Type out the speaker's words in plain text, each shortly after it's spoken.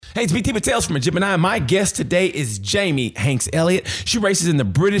Hey, it's BT with Tales from a Gemini. My guest today is Jamie Hanks Elliott. She races in the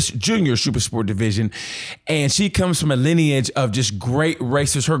British Junior Supersport division, and she comes from a lineage of just great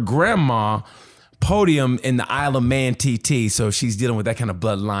racers. Her grandma podium in the Isle of Man TT, so she's dealing with that kind of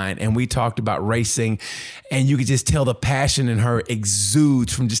bloodline. And we talked about racing, and you could just tell the passion in her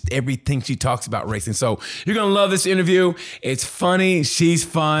exudes from just everything she talks about racing. So you're gonna love this interview. It's funny, she's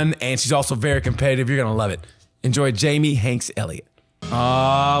fun, and she's also very competitive. You're gonna love it. Enjoy Jamie Hanks Elliott.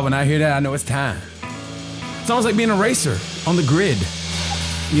 Oh, when I hear that, I know it's time. It's almost like being a racer on the grid.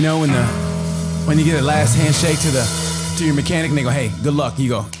 You know, when you get a last handshake to your mechanic and they go, hey, good luck. You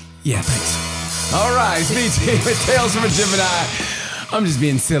go, yeah, thanks. All right, it's BT with Tales from a Gemini. I'm just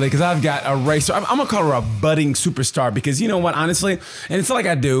being silly because I've got a racer. I'm going to call her a budding superstar because you know what, honestly, and it's like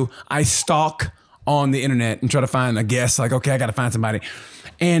I do, I stalk on the internet and try to find a guest. Like, okay, I got to find somebody.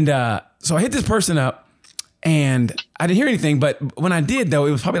 And so I hit this person up. And I didn't hear anything, but when I did, though,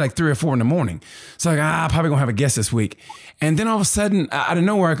 it was probably like 3 or 4 in the morning. So I'm probably going to have a guest this week. And then all of a sudden, out of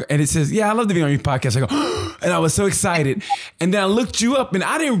nowhere, and it says, yeah, I love to be on your podcast. I go, and I was so excited. And then I looked you up, and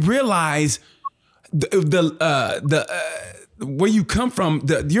I didn't realize where you come from.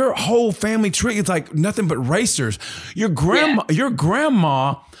 Your whole family tree is like nothing but racers. Your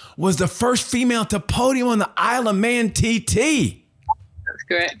grandma was the first female to podium on the Isle of Man TT. That's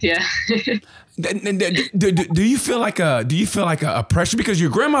correct, yeah. Do you feel like a pressure because your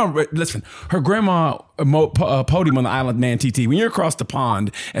grandma? Listen, her grandma podium on the Isle of Man TT. When you're across the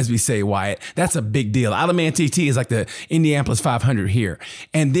pond, as we say, Wyatt, that's a big deal. Isle of Man TT is like the Indianapolis 500 here,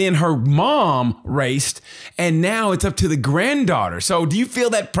 and then her mom raced, and now it's up to the granddaughter. So, do you feel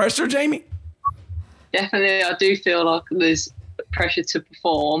that pressure, Jamie? Definitely, I do feel like there's pressure to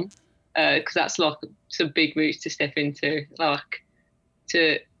perform because that's like some big boots to step into,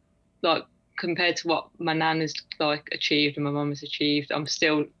 compared to what my nan has achieved and my mum has achieved. I'm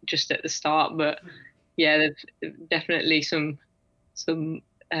still just at the start, but yeah, there's definitely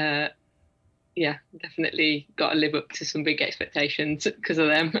definitely got to live up to some big expectations because of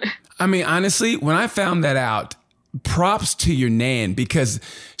them. I mean, honestly, when I found that out, props to your nan because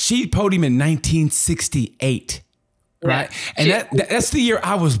she podiumed in 1968, right? And that's the year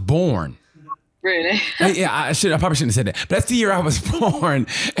I was born. Really? Yeah, I probably shouldn't have said that. But that's the year I was born.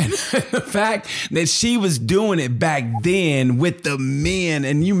 And the fact that she was doing it back then with the men.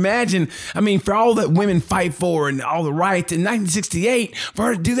 And you imagine, I mean, for all that women fight for and all the rights in 1968, for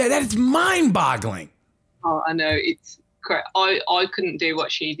her to do that is mind-boggling. Oh, I know. It's correct. I couldn't do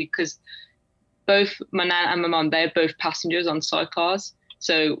what she did because both my nan and my mum, they're both passengers on sidecars.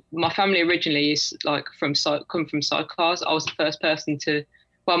 So my family originally is come from sidecars. I was the first person to...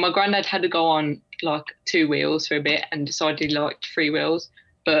 Well, my granddad had to go on 2 wheels for a bit and decided he liked 3 wheels.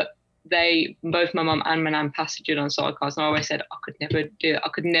 But both my mum and my nan passengered on sidecars. And I always said I could never do it. I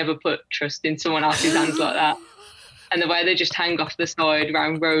could never put trust in someone else's hands like that. And the way they just hang off the side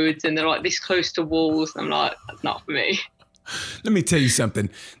around roads and they're this close to walls. I'm like, that's not for me. Let me tell you something.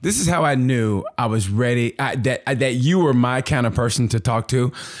 This is how I knew I was ready, that you were my kind of person to talk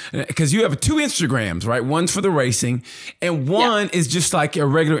to. Because you have 2 Instagrams, right? One's for the racing and one is just like a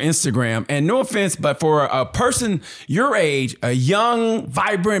regular Instagram. And no offense, but for a person your age, a young,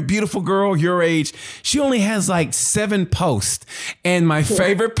 vibrant, beautiful girl your age, she only has 7 posts. And my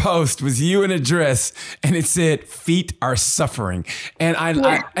favorite post was you in a dress and it said, "Feet are suffering." And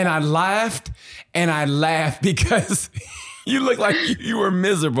I laughed because... You look like you were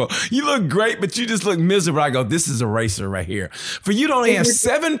miserable. You look great, but you just look miserable. I go, this is a racer right here. For you to only have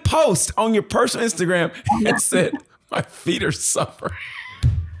 7 posts on your personal Instagram and said, "My feet are suffering."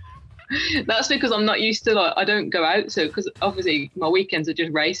 That's because I'm not used to I don't go out. So because obviously my weekends are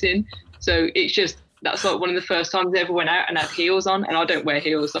just racing. So it's just that's one of the first times I ever went out and had heels on, and I don't wear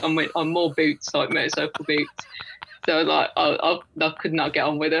heels. I'm more boots, motorcycle boots. So I could not get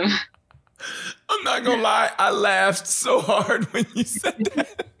on with them. I'm not gonna lie, I laughed so hard when you said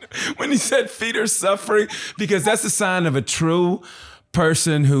that. When you said feet are suffering, because that's a sign of a true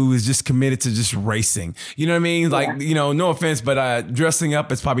person who is just committed to just racing. You know what I mean? No offense, but dressing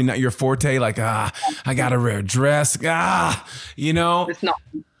up is probably not your forte. I gotta wear a dress. It's not.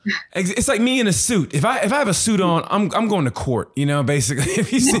 It's like me in a suit. If I have a suit on, I'm going to court. Basically,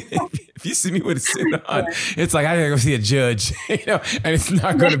 if you see me with a suit on, it's like I gotta go see a judge. And it's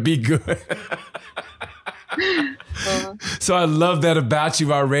not going to be good. So I love that about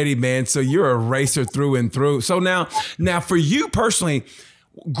you already, man. So you're a racer through and through. So now for you personally,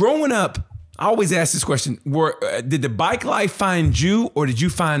 growing up, I always ask this question: did the bike life find you, or did you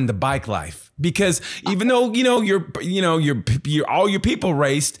find the bike life? Because even though you're all your people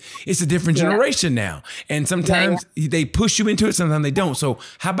raced, it's a different generation now, and sometimes they push you into it, sometimes they don't. So,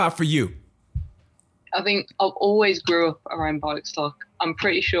 how about for you? I think I've always grew up around bikes. Like, I'm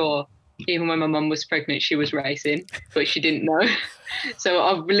pretty sure even when my mum was pregnant, she was racing, but she didn't know. So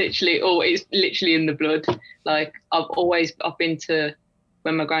I've it's literally in the blood. Like, I've been to,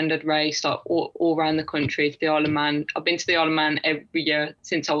 when my granddad raced, like all around the country, to the Isle of Man. I've been to the Isle of Man every year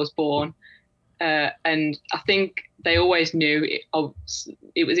since I was born. And I think they always knew it was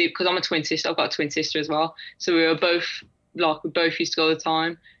because I'm a twin sister. I've got a twin sister as well. So we both used to go all the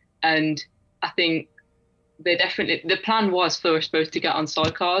time. And I think the plan was for us both to get on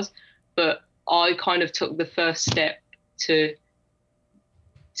sidecars, but I kind of took the first step to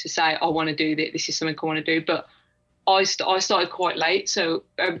say, I want to do this. This is something I want to do. But I started quite late. So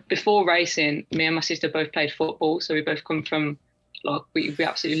before racing, me and my sister both played football. So we both come from, like, we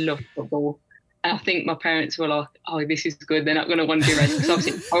absolutely love football. And I think my parents were like, oh, this is good. They're not going to want to do racing because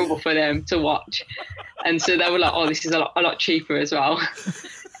obviously it's horrible for them to watch. And so they were like, oh, this is a lot cheaper as well.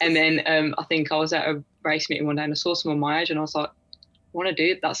 And then I think I was at a race meeting one day and I saw someone my age and I was like, I want to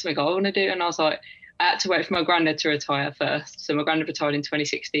do it. That's something I want to do. And I was like, I had to wait for my granddad to retire first. So my granddad retired in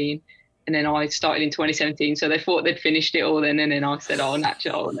 2016 and then I started in 2017. So they thought they'd finished it all then. And then I said, oh,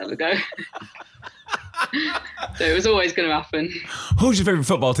 naturally, I'll never go. So it was always going to happen. Who's your favorite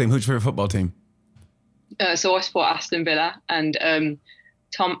football team? So I support Aston Villa and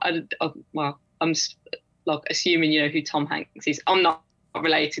Tom, I'm like assuming you know who Tom Hanks is. I'm not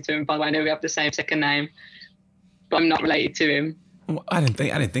related to him, by the way. I know we have the same second name, but I'm not related to him. Well, I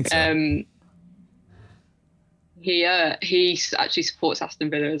didn't think so. He actually supports Aston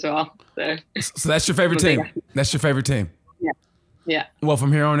Villa as well. So that's your favorite team. That's your favorite team. Yeah. Well,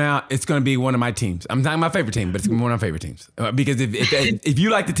 from here on out, it's going to be one of my teams. I'm not my favorite team, but it's going to be one of my favorite teams. Because if you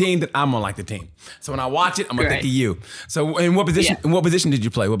like the team, then I'm going to like the team. So when I watch it, I'm going to think of you. So in what position? Yeah. What position did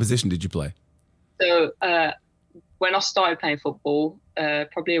you play? So when I started playing football,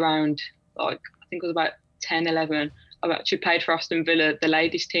 probably around I think it was about 10, 11. I actually played for Aston Villa, the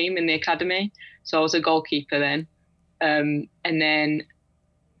ladies team in the academy. So I was a goalkeeper then, and then.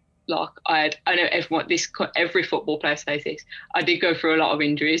 I know every football player says this. I did go through a lot of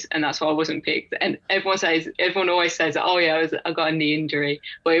injuries, and that's why I wasn't picked. And everyone always says, "Oh yeah, I got a knee injury,"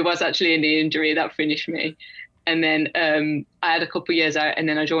 but it was actually a knee injury that finished me. And then I had a couple of years out, and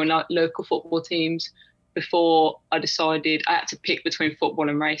then I joined local football teams. Before I decided, I had to pick between football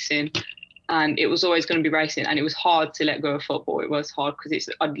and racing, and it was always going to be racing. And it was hard to let go of football. It was hard because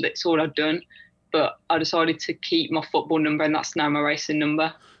it's all I'd done. But I decided to keep my football number, and that's now my racing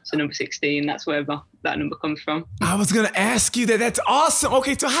number. So number 16, that's where that number comes from. I was going to ask you that. That's awesome.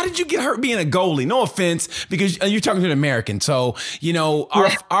 Okay, so how did you get hurt being a goalie? No offense, because you're talking to an American. So,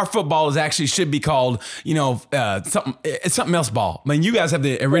 our football should be called, something else ball. I mean, you guys have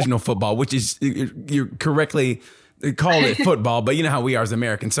the original football, which is, you correctly call it football, but you know how we are as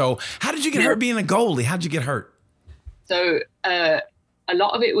Americans. So how did you get hurt being a goalie? How did you get hurt? So a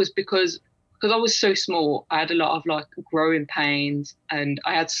lot of it was because I was so small, I had a lot of growing pains, and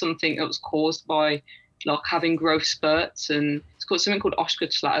I had something that was caused by having growth spurts, and it's called something called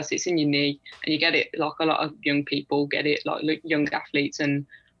Osgood-Schlatters. It's in your knee, and you get it a lot of young people get it, young athletes, and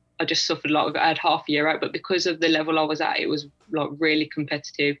I just suffered a lot of it. I had half a year out, but because of the level I was at, it was really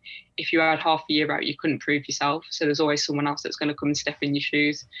competitive. If you had half a year out, you couldn't prove yourself, so there's always someone else that's going to come and step in your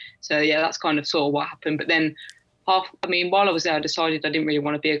shoes. So yeah, that's kind of sort of what happened. But then while I was there, I decided I didn't really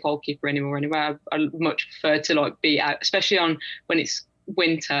want to be a goalkeeper anymore. Anyway, I much prefer to be out, especially when it's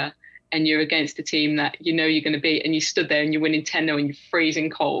winter and you're against a team that you're going to beat, and you stood there and you're winning 10-0 and you're freezing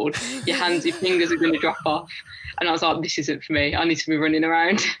cold. Your fingers are going to drop off. And I was like, this isn't for me. I need to be running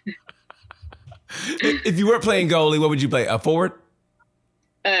around. If you weren't playing goalie, what would you play? A forward?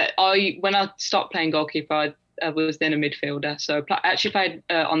 When I stopped playing goalkeeper, I was then a midfielder. So I actually played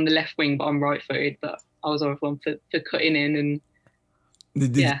on the left wing, but I'm right-footed. But I was always one for cutting in and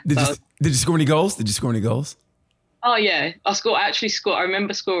Did you score any goals? Oh yeah, I actually scored. I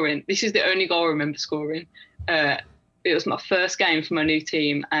remember scoring. This is the only goal I remember scoring. It was my first game for my new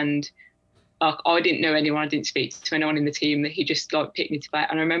team, and I didn't know anyone. I didn't speak to anyone in the team. That he just picked me to bat.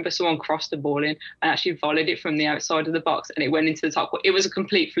 And I remember someone crossed the ball in and actually volleyed it from the outside of the box, and it went into the top. It was a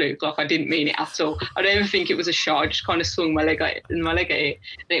complete fluke. I didn't mean it at all. I don't even think it was a shot. I just kind of swung my leg at it, and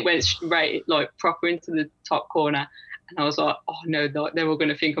it went straight proper into the top corner. And I was like, oh no, they're all going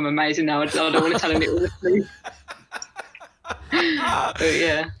to think I'm amazing now. I don't want to tell them it was a fluke. But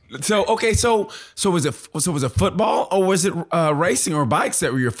yeah. So was it football, or was it racing or bikes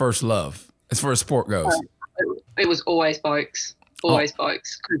that were your first love? as far as sport goes? It was always bikes. Always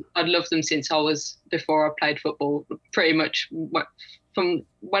bikes. 'Cause I'd loved them since before I played football. Pretty much from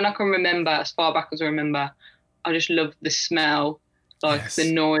when I can remember, as far back as I remember, I just loved the smell, like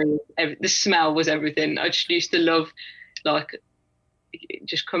the noise. The smell was everything. I just used to love, like,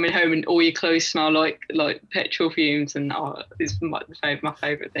 just coming home and all your clothes smell like petrol fumes, and it's my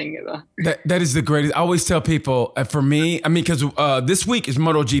favorite thing ever. That is the greatest. I always tell people, for me, I mean, because this week is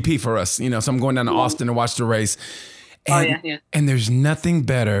MotoGP for us, so I'm going down to Austin to watch the race. And, and there's nothing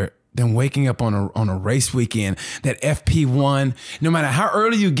better than waking up on a race weekend, that FP1, no matter how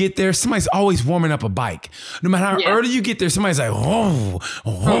early you get there, somebody's always warming up a bike. No matter how early you get there, somebody's like,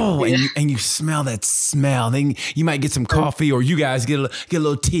 and you smell that smell. Then you might get some coffee, or you guys get a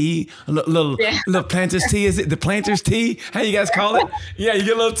little tea, a little planter's tea. Is it the planter's tea? How you guys call it? Yeah, you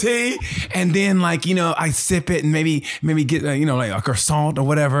get a little tea, and then I sip it and maybe get like a croissant or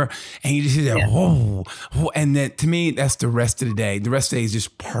whatever, and you just hear that and that, to me, that's the rest of the day. The rest of the day is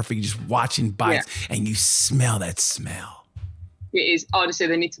just perfect. Just watching bikes and you smell that smell. It is. Honestly,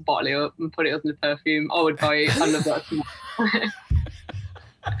 they need to bottle it up and put it up in the perfume. I would buy it. I love that smell.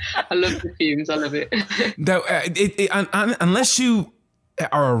 I love perfumes. I love it. Unless you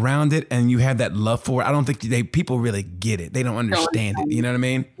are around it and you have that love for it, I don't think people really get it. They don't understand it. You know what I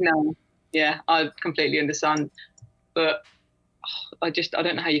mean? No. Yeah, I completely understand. But I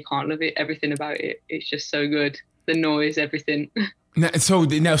don't know how you can't love it. Everything about it. It's just so good. The noise, everything. So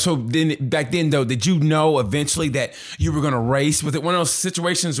then back then though, did you know eventually that you were going to race? Was it one of those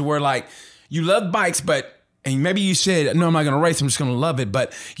situations where like you loved bikes, and maybe you said, no, I'm not going to race, I'm just going to love it,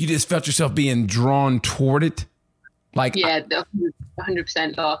 but you just felt yourself being drawn toward it? Like, yeah,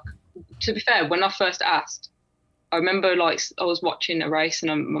 100%. Like, to be fair, when I first asked, I remember like I was watching a race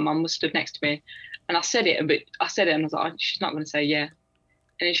and my mum was stood next to me, and I said it and I was like, she's not going to say yeah.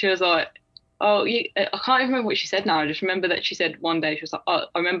 And she was like, oh, yeah, I can't even remember what she said now. I just remember that she said one day, she was like, that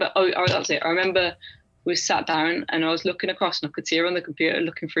was it. I remember we sat down and I was looking across and I could see her on the computer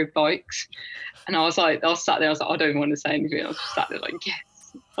looking through bikes. And I sat there, I was like, I don't want to say anything. I was just sat there like, yes.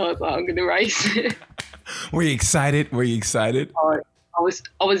 I was like, I'm going to race. Were you excited? I was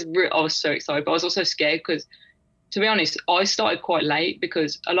so excited, but I was also scared because, to be honest, I started quite late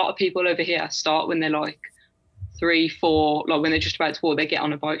because a lot of people over here start when they're like 3, 4, like when they're just about to walk, they get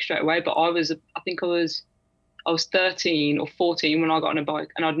on a bike straight away. But I was 13 or 14 when I got on a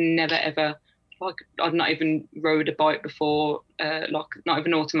bike, and I'd never ever, like, I'd not even rode a bike before, like not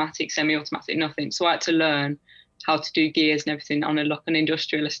even automatic, semi-automatic, nothing. So I had to learn how to do gears and everything on an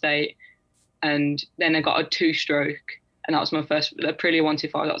industrial estate. And then I got a 2-stroke, and that was my first, a Aprilia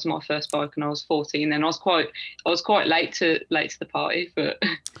 125. That was my first bike, and I was 14. Then I was quite late to the party, but.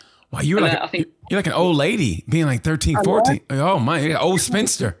 Wow, you're like an old lady being like 13, 14. Oh my, you're an old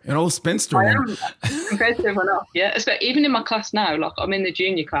spinster. I am compared to everyone else. Yeah, even in my class now, like I'm in the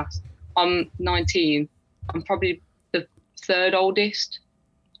junior class. I'm 19. I'm probably the 3rd oldest.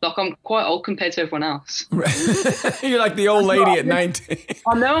 Like I'm quite old compared to everyone else. You're like the old lady at 19.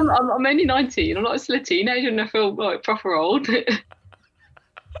 I know. I'm only 19. I'm not still a teenager, and I feel like proper old.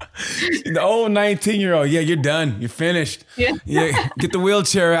 The old 19-year-old, yeah, you're done. You're finished. Yeah. Get the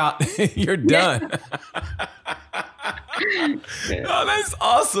wheelchair out. You're done. Oh, that's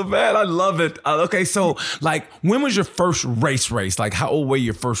awesome, man. I love it. Okay, so like, when was your first race? Like, how old were you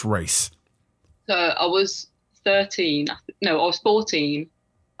your first race? So I was 13. I was 14,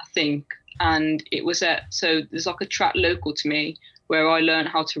 I think. And it was so there's like a track local to me where I learned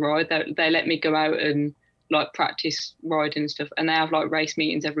how to ride. They let me go out and like practice riding and stuff, and they have like race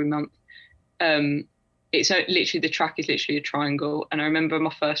meetings every month. It's literally, the track is literally a triangle, and I remember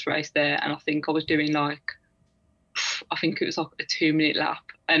my first race there, and I think I was doing like, I think it was like a 2-minute lap,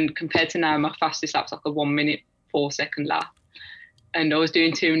 and compared to now, my fastest lap's like a 1 minute 4 second lap, and I was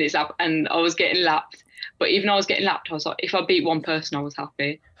doing 2 minutes lap, and I was getting lapped. But even though I was getting lapped, I was like, if I beat one person, I was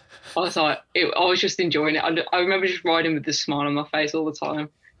happy. I was like, I was just enjoying it. I remember just riding with this smile on my face all the time.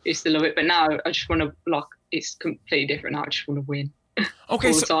 I used to love it, but now I just want to, like, it's completely different now. I just want to win. Okay,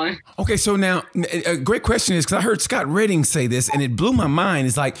 all the time. Okay, so now a great question is, because I heard Scott Redding say this, and it blew my mind.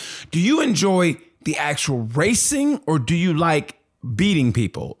 It's like, do you enjoy the actual racing, or do you like beating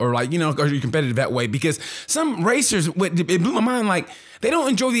people, or like, are you competitive that way? Because some racers, it blew my mind, like, they don't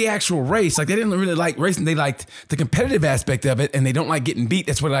enjoy the actual race. Like, they didn't really like racing. They liked the competitive aspect of it, and they don't like getting beat.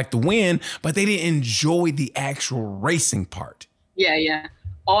 That's what they like to win, but they didn't enjoy the actual racing part. Yeah.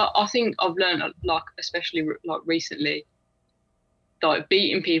 I think I've learned, like, especially like recently, like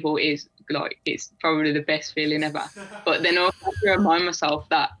beating people is like, it's probably the best feeling ever. But then I have to remind myself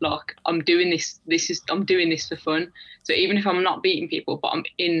that, like, I'm doing this for fun. So even if I'm not beating people, but I'm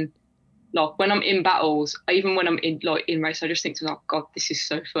in like when I'm in battles, even when I'm in race, I just think to myself, God, this is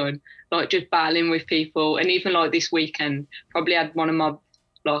so fun. Like just battling with people, and even like this weekend, probably had one of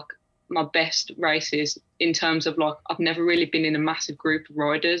like my best races in terms of like I've never really been in a massive group of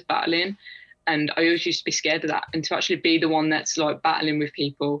riders battling, and I always used to be scared of that. And to actually be the one that's like battling with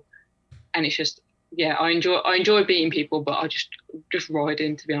people, and it's just yeah, I enjoy beating people, but I just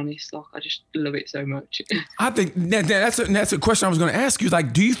riding, to be honest. Like I just love it so much. I think that's a question I was going to ask you.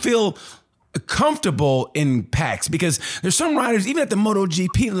 Like, do you feel comfortable in packs? Because there's some riders, even at the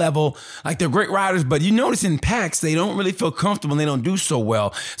MotoGP level, like they're great riders, but you notice in packs, they don't really feel comfortable and they don't do so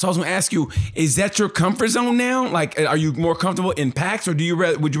well. So I was going to ask you, is that your comfort zone now? Like, are you more comfortable in packs, or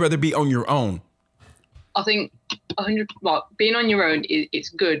would you rather be on your own? I think being on your own it's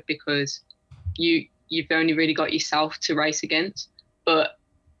good because you've only really got yourself to race against. But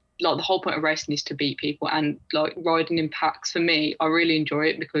like the whole point of racing is to beat people, and like riding in packs for me, I really enjoy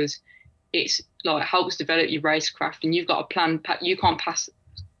it because it's like helps develop your racecraft, and you've got a plan. You can't pass.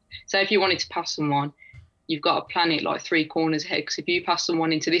 Say if you wanted to pass someone, you've got to plan it like 3 corners ahead. Because if you pass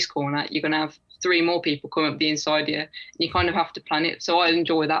someone into this corner, you're going to have 3 more people come up the inside you, and you kind of have to plan it. So I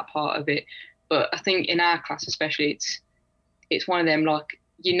enjoy that part of it. But I think in our class especially, it's one of them, like,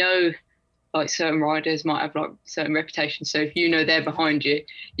 you know, like certain riders might have like certain reputations. So if you know they're behind you,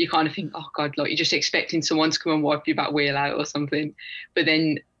 you kind of think, oh God, like you're just expecting someone to come and wipe your back wheel out or something. But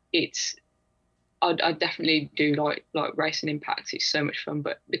then I definitely do like racing impacts. It's so much fun.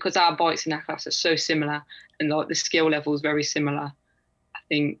 But because our bikes in our class are so similar and like the skill level is very similar, I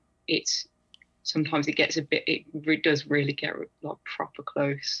think sometimes it gets it does really get like proper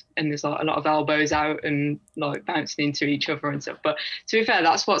close, and there's like a lot of elbows out and like bouncing into each other and stuff. But to be fair,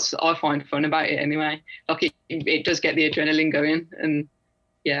 that's what I find fun about it anyway. Like it does get the adrenaline going, and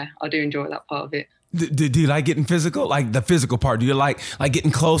yeah, I do enjoy that part of it. Do you like getting physical? Like the physical part? Do you like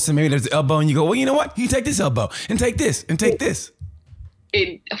getting close and maybe there's an elbow and you go, well, you know what? You take this elbow and take this and take this.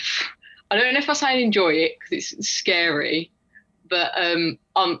 I don't know if I say I enjoy it because it's scary, but I'm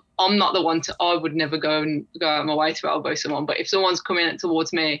not the one I would never go out of my way to elbow someone. But if someone's coming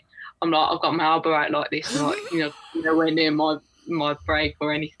towards me, I'm like, I've got my elbow out like this, and like, nowhere near my brake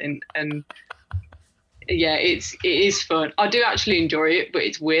or anything. And yeah, it is fun. I do actually enjoy it, but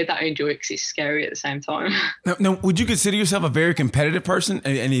it's weird that I enjoy it because it's scary at the same time. Now, would you consider yourself a very competitive person?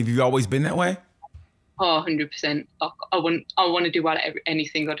 And have you always been that way? Oh, 100%. I want to do well at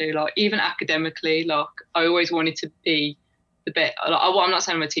anything I do. Like even academically, like I always wanted to be the best. Like, I'm not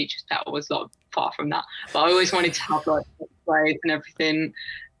saying my teacher's pet. I was like far from that, but I always wanted to have like grades and everything.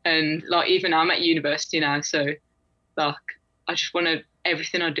 And like even I'm at university now, so like I just want to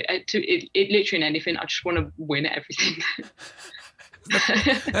everything I do. It literally in anything, I just want to win at everything.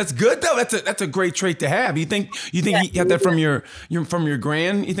 That's good though. That's a great trait to have. You think you got that from your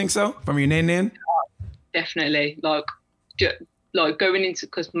gran? You think so? From your nan? Definitely. Like going into,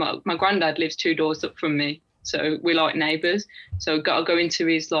 because my granddad lives 2 doors up from me, so we're like neighbours. So I go into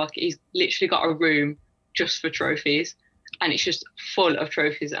he's literally got a room just for trophies, and it's just full of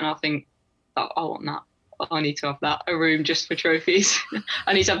trophies. And I think, oh, I want that. I need to have that, a room just for trophies.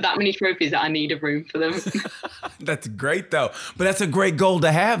 I need to have that many trophies that I need a room for them. That's great though. But that's a great goal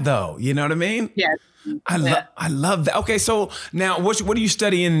to have though. You know what I mean? Yeah. I love that. Okay, so now what are you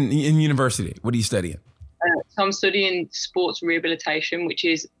studying in university? What are you studying? So I'm studying sports rehabilitation, which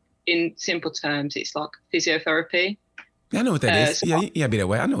is, in simple terms, it's like physiotherapy. I know what that is. Yeah, be that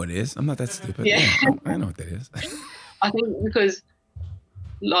way. I know what it is. I'm not that stupid. Yeah. I know what that is. I think because,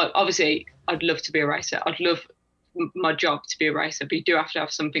 like, obviously, I'd love to be a racer. I'd love my job to be a racer, but you do have to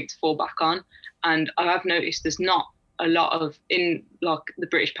have something to fall back on. And I have noticed there's not a lot of, in like the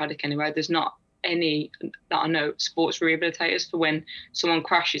British paddock anyway, there's not any that I know sports rehabilitators for when someone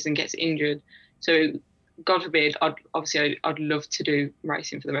crashes and gets injured. So God forbid, I'd love to do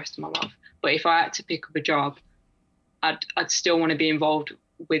racing for the rest of my life. But if I had to pick up a job, I'd still want to be involved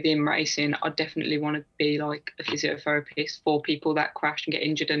within racing. I definitely want to be like a physiotherapist for people that crash and get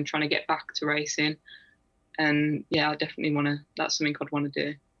injured and trying to get back to racing. And yeah, I definitely want to, that's something I'd want to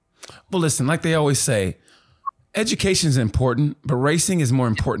do. Well, listen, like they always say, education is important, but racing is more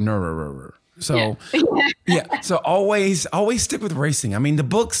important. So yeah. So always stick with racing. I mean, the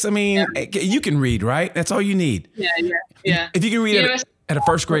books, you can read, right? That's all you need. Yeah. If you can read at a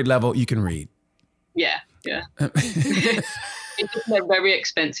first grade level, you can read. Yeah. It's just a very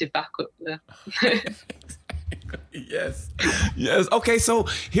expensive backup there. Yes. Okay, so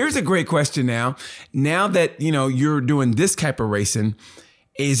here's a great question now. Now that, you're doing this type of racing,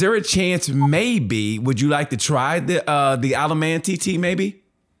 is there a chance maybe, would you like to try the Ironman TT maybe?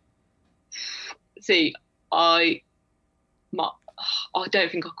 See, I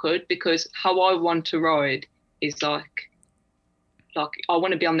don't think I could, because how I want to ride is like I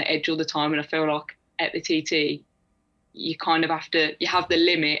want to be on the edge all the time, and I feel like at the TT you kind of you have the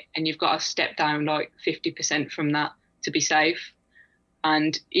limit, and you've got to step down like 50% from that to be safe.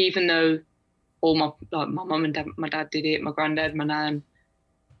 And even though all my mum and dad, my dad did it, my granddad, my nan,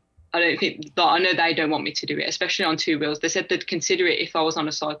 I don't think I know they don't want me to do it, especially on two wheels. They said they'd consider it if I was on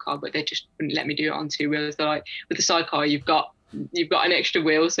a sidecar, but they just wouldn't let me do it on two wheels. They're like, with the sidecar, you've got an extra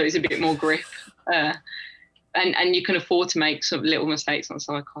wheel, so it's a bit more grip, and you can afford to make some little mistakes on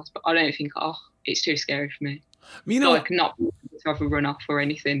sidecars. But I don't think it's too scary for me. You know, like not to have a run off or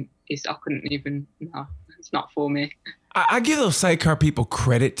anything I couldn't even. No, it's not for me. I give those sidecar people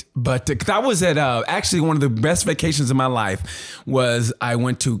credit, but cause I was at actually one of the best vacations of my life was I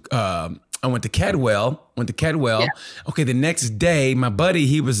went to Cadwell. Yeah. Okay, the next day, my buddy,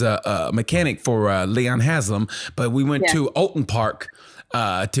 he was a mechanic for Leon Haslam, but we went to Alton Park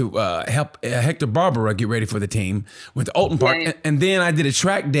to help Hector Barbara get ready for the team. Went to Alton Park, and then I did a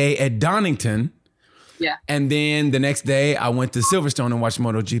track day at Donington. Yeah. And then the next day, I went to Silverstone and watched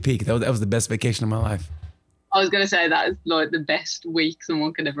MotoGP. That was the best vacation of my life. I was going to say that is like the best week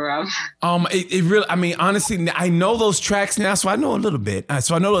someone could ever have. It really, I mean, honestly, I know those tracks now, so I know a little bit.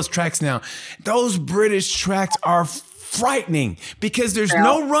 So I know those tracks now. Those British tracks are frightening because there's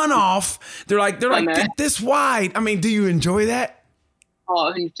no runoff. They're like this wide. I mean, do you enjoy that?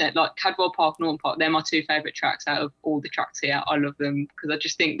 Oh, 100%. Like Cadwell Park, Norton Park, they're my two favourite tracks out of all the tracks here. I love them because I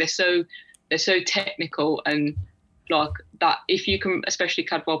just think they're so technical, and like that, if you can, especially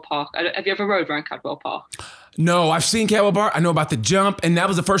Cadwell Park. Have you ever rode around Cadwell Park? No, I've seen Cadwell Park. I know about the jump, and that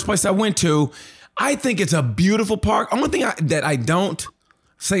was the first place I went to. I think it's a beautiful park. Only thing that I don't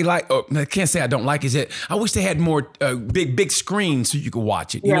say like, or I can't say I don't like is that I wish they had more big screens so you could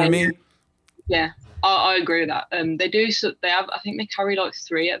watch it. You know what I mean? Yeah, I agree with that. They do. So they have. I think they carry like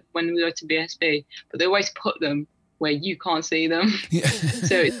 3 when we go to BSB, but they always put them where you can't see them. Yeah.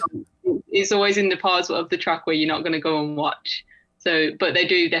 So it's always in the parts of the track where you're not going to go and watch. So, but they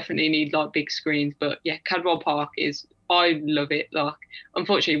do definitely need like big screens. But yeah, Cadwell Park I love it. Like,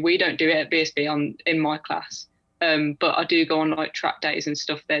 unfortunately, we don't do it at BSB in my class. But I do go on like track days and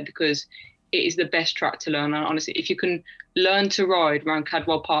stuff there because it is the best track to learn. And honestly, if you can learn to ride around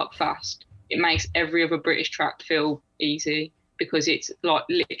Cadwell Park fast, it makes every other British track feel easy because it's like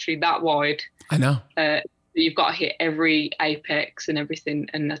literally that wide. I know. You've got to hit every apex and everything,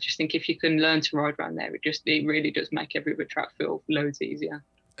 and I just think if you can learn to ride around there, it really does make every other track feel loads easier.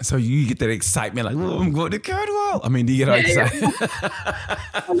 So you get that excitement, like, oh, I'm going to Cadwell. I mean, do you get all excited?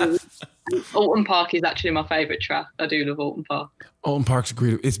 Yeah. Alton Park is actually my favourite track. I do love Alton Park. Alton Park's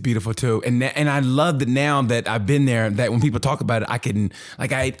great. It's beautiful too, and I love that now that I've been there. That when people talk about it, I can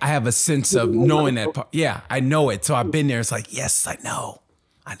I have a sense of knowing that. Yeah, I know it. So I've been there. It's like, yes, I know.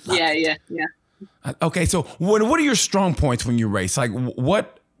 I love it. Yeah. Okay, so what are your strong points when you race? Like,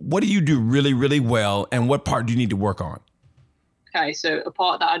 what do you do really, really well, and what part do you need to work on? Okay, so a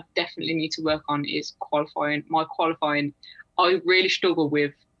part that I definitely need to work on is qualifying. My qualifying, I really struggle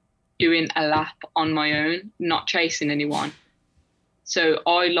with doing a lap on my own, not chasing anyone. So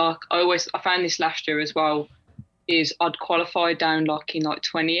I found this last year as well, is I'd qualify down like in like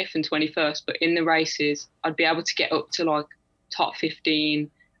 20th and 21st, but in the races, I'd be able to get up to like top 15,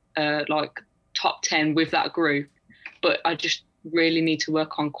 like top 10 with that group. But I just really need to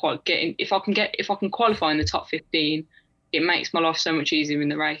work on getting, if I can qualify in the top 15, it makes my life so much easier in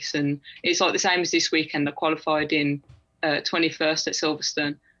the race. And it's like the same as this weekend. I qualified in 21st at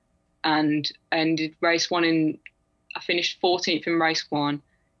Silverstone and did race one I finished 14th in race 1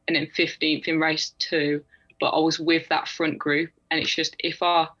 and then 15th in race 2, but I was with that front group. And it's just, if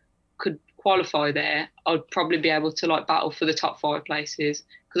I could qualify there, I'd probably be able to like battle for the top 5 places,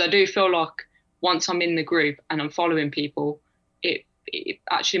 because I do feel like once I'm in the group and I'm following people, it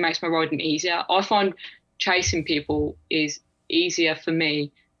actually makes my riding easier. I find chasing people is easier for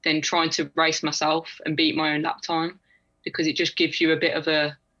me than trying to race myself and beat my own lap time, because it just gives you a bit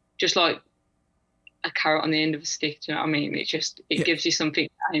of just like a carrot on the end of a stick. Do you know what I mean? It gives you something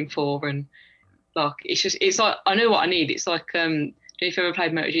to aim for, and like it's like I know what I need. It's like if you ever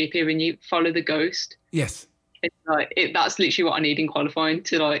played MotoGP, when you follow the ghost. Yes. It's like that's literally what I need in qualifying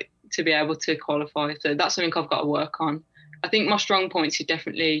to be able to qualify. So that's something I've got to work on. I think my strong points is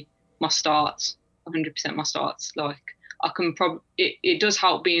definitely my starts, 100% my starts. Like I can it does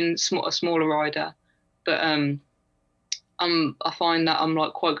help being a smaller rider, but I find that I'm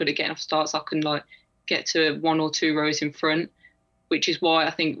like quite good at getting off starts. I can like get to 1 or 2 rows in front, which is why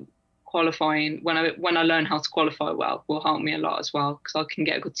I think qualifying, when I learn how to qualify well, will help me a lot as well, because I can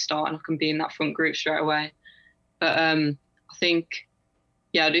get a good start and I can be in that front group straight away. But I think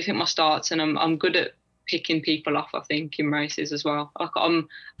Yeah, I do think my starts, and I'm good at picking people off. I think in races as well. I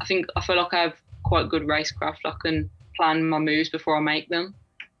feel like I have quite good racecraft. I can plan my moves before I make them,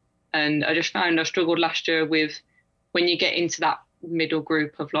 and I just found I struggled last year with when you get into that middle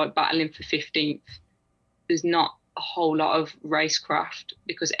group of like battling for 15th. There's not a whole lot of racecraft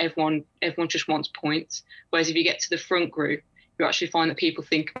because everyone just wants points. Whereas if you get to the front group, you actually find that people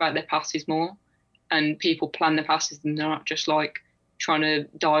think about their passes more, and people plan their passes, and they're not just like trying to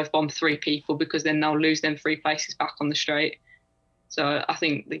dive bomb 3 people because then they'll lose them 3 places back on the straight. So I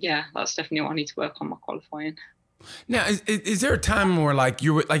think that, yeah, that's definitely what I need to work on my qualifying. Now, is there a time where like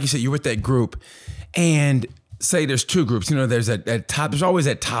like you said, you're with that group and say there's 2 groups, there's that top, there's always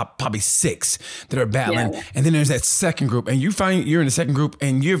that top probably 6 that are battling. Yeah. And then there's that second group and you find you're in the second group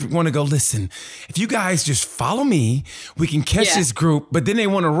and you want to go, listen, if you guys just follow me, we can catch this group, but then they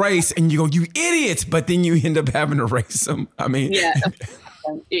want to race and you go, you idiots. But then you end up having to race them. I mean, yeah,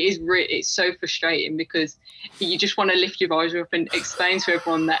 it's so frustrating because you just want to lift your visor up and explain to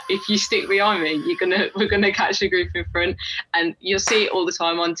everyone that if you stick behind me, we're gonna catch the group in front, and you'll see it all the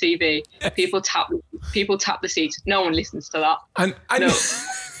time on TV. People tap the seats. No one listens to that.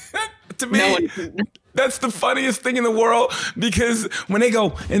 To me, no one. That's the funniest thing in the world because when they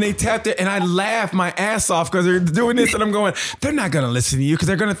go and they tap it and I laugh my ass off because they're doing this and I'm going, they're not going to listen to you because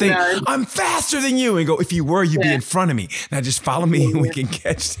they're going to think I'm faster than you and go, if you were, you'd be in front of me. Now just follow me and we can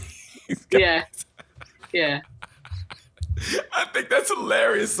catch these guys. Yeah. I think that's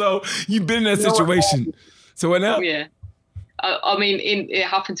hilarious. So you've been in that situation. So what now? Yeah. I mean, it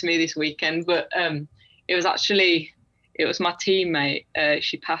happened to me this weekend, but it was my teammate.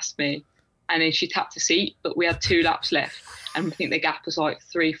 She passed me. And then she tapped a seat, but we had 2 laps left. And I think the gap was like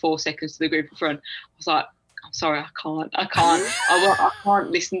 3-4 seconds to the group in front. I was like, I'm sorry, I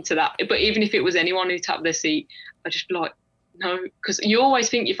can't listen to that. But even if it was anyone who tapped their seat, I'd just be like, no, because you always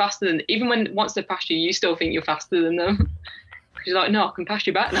think you're faster than them. Even once they've passed you, you still think you're faster than them. Because you're like, no, I can pass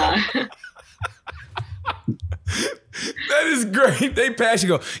you back now. That is great. They pass you,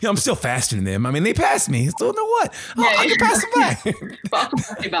 go, I'm still faster than them. I mean, they passed me. So know what? I can pass them back. But I can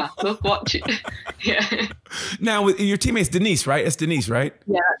pass you back. Look, watch it. Yeah. Now, with your teammate's Denise, right? It's Denise, right?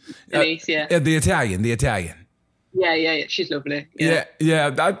 Yeah, Denise, yeah. The Italian. Yeah. She's lovely. Yeah.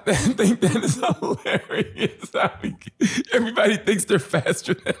 I think that is hilarious. I mean, everybody thinks they're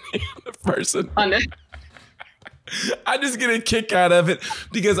faster than the other person. I know. I just get a kick out of it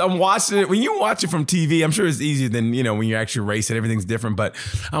because I'm watching it. When you watch it from TV, I'm sure it's easier than, when you're actually racing. Everything's different. But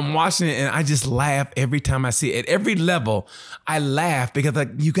I'm watching it and I just laugh every time I see it. At every level, I laugh because like,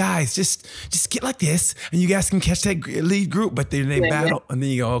 you guys just get like this and you guys can catch that lead group. But then they battle and then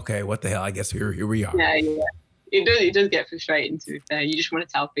you go, okay, what the hell? I guess here we are. Yeah. It does get frustrating, to be fair. You just want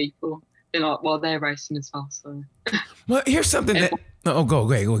to tell people. They're like, well, they're racing as well. So. Well, here's something that... Oh, go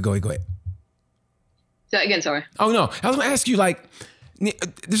ahead. Say that again, sorry. Oh, no. I was going to ask you, like,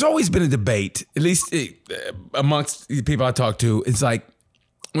 there's always been a debate, at least amongst the people I talk to. It's like,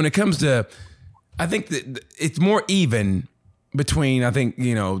 when it comes to, I think that it's more even between, I think,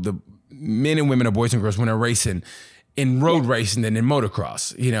 the men and women or boys and girls when they're racing in road racing than in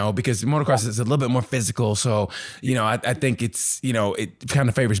motocross, because motocross is a little bit more physical. So, I think it's, it kind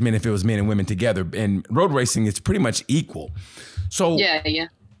of favors men if it was men and women together. And road racing is pretty much equal. So, yeah.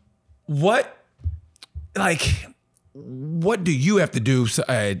 What do you have to do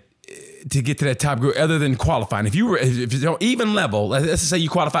to get to that top group other than qualifying? If it's even level, let's say you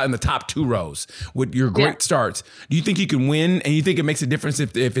qualify in the top 2 rows with your great starts, do you think you can win? And you think it makes a difference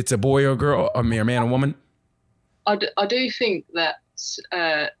if it's a boy or a girl, a man or woman? I do think that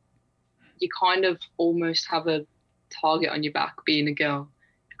you kind of almost have a target on your back being a girl,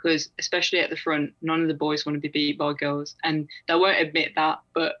 because especially at the front, none of the boys want to be beat by girls, and they won't admit that,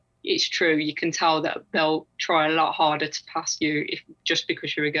 but it's true. You can tell that they'll try a lot harder to pass you just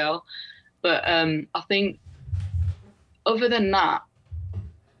because you're a girl. But I think other than that,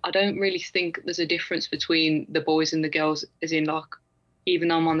 I don't really think there's a difference between the boys and the girls, as in like, even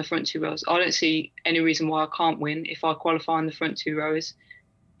though I'm on the front 2 rows, I don't see any reason why I can't win if I qualify in the front 2 rows.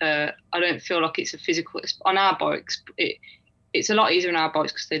 I don't feel like it's a physical, on our bikes, it's a lot easier on our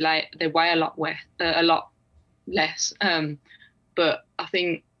bikes because they weigh a lot less. But I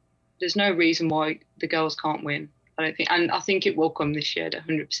think there's no reason why the girls can't win. I don't think, and I think it will come this year,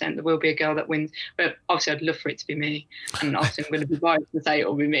 100%. There will be a girl that wins. But obviously, I'd love for it to be me, and obviously, I'm going to be biased to say it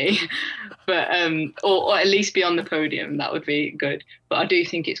will be me. But or at least be on the podium. That would be good. But I do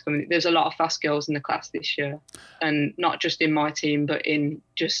think it's coming. There's a lot of fast girls in the class this year, and not just in my team, but in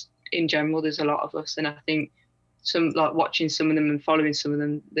general. There's a lot of us, and I think watching some of them and following some of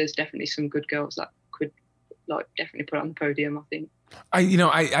them, there's definitely some good girls that could definitely put on the podium, I think.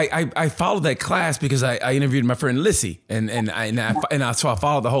 I followed that class because I interviewed my friend Lissy, so I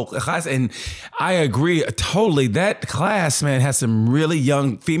followed the whole class, and I agree totally. That class, man, has some really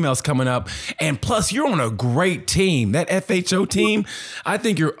young females coming up, and plus you're on a great team. That FHO team, I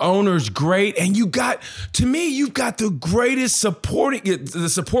think your owner's great, and you've got the greatest the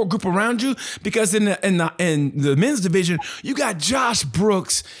support group around you, because in the men's division you got Josh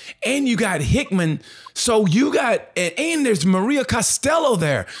Brooks and you got Hickman. So you got, and there's Maria Costello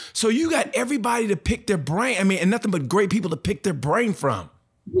there. So you got everybody to pick their brain. I mean, and nothing but great people to pick their brain from.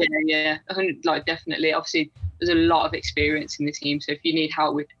 Yeah. Like, definitely. Obviously, there's a lot of experience in the team. So if you need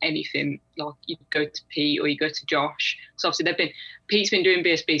help with anything, like, you go to Pete or you go to Josh. So obviously Pete's been doing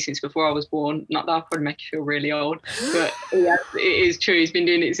BSB since before I was born. Not that I'll probably make you feel really old, but yeah, it is true. He's been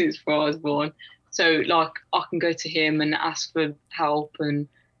doing it since before I was born. So, like, I can go to him and ask for help. And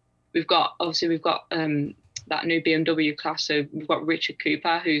we've got that new BMW class. So we've got Richard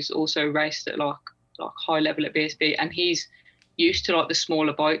Cooper, who's also raced at like high level at BSB, and he's used to like the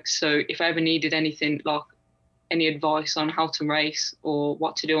smaller bikes. So if I ever needed anything, like any advice on how to race or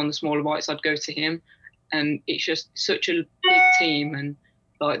what to do on the smaller bikes, I'd go to him. And it's just such a big team. And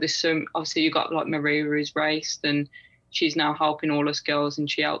like, there's some, obviously you got like Maria who's raced, and she's now helping all us girls,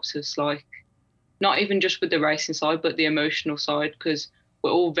 and she helps us, like, not even just with the racing side, but the emotional side, because we're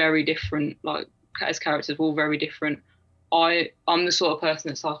all very different, like, as characters, we're all very different. I'm the sort of person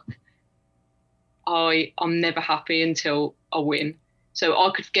that's like, I'm never happy until I win. So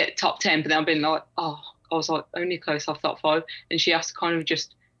I could get top 10, but then I've been like, I was like only close off top 5. And she has to kind of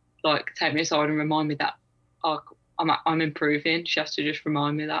just like take me aside and remind me that I'm improving. She has to just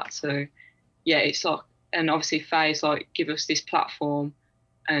remind me that. So yeah, it's like, and obviously Faye's like give us this platform,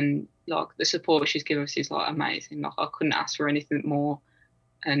 and like the support she's given us is like amazing. Like, I couldn't ask for anything more.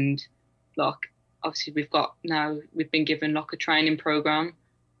 And like, obviously we've been given like a training program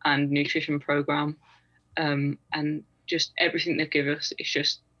and nutrition program, and just everything they've given us is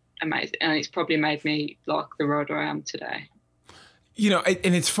just amazing, and it's probably made me like the rider I am today.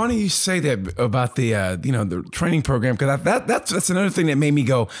 And it's funny you say that about the the training program, because that's another thing that made me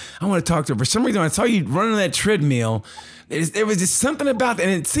go, I want to talk to her. For some reason, I saw you running that treadmill. There was just something about that,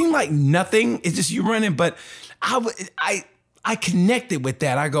 and it seemed like nothing. It's just you running, but I connected with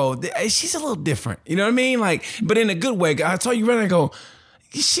that. I go, she's a little different. You know what I mean? Like, but in a good way. I saw you running, I go,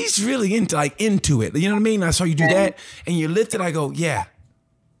 she's really into it. You know what I mean? I saw you do that, and you lifted. I go, yeah.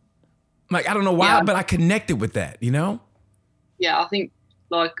 Like, I don't know why, but I connected with that, Yeah, I think,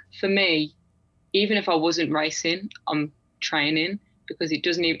 like, for me, even if I wasn't racing, I'm training, because it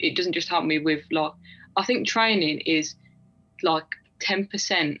doesn't just help me with, like, I think training is like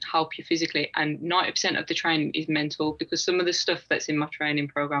 10% help you physically, and 90% of the training is mental, because some of the stuff that's in my training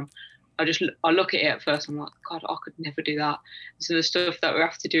program, I look at it at first, I'm like, God, I could never do that. So the stuff that we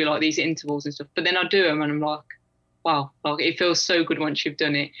have to do, like these intervals and stuff, but then I do them and I'm like, wow, like, it feels so good once you've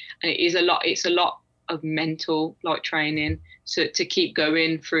done it. And it's a lot of mental, like, training, so to keep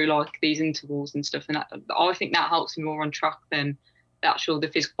going through like these intervals and stuff. And I think that helps me more on track than the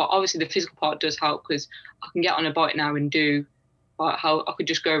physical part. Obviously the physical part does help, because I can get on a bike now and do like how I could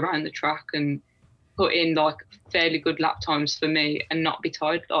just go around the track and put in like fairly good lap times for me and not be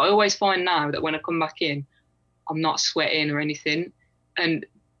tired. I always find now that when I come back in, I'm not sweating or anything. And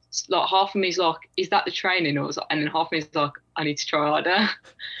like, half of me is like, is that the training? And then half of me is like, I need to try harder.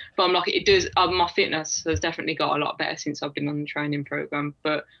 But I'm like, it does, my fitness has definitely got a lot better since I've been on the training program.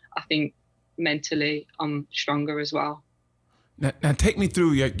 But I think mentally I'm stronger as well. Now take me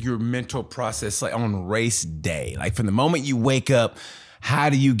through your mental process, like on race day. Like, from the moment you wake up,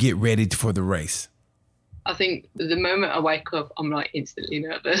 how do you get ready for the race? I think the moment I wake up, I'm like instantly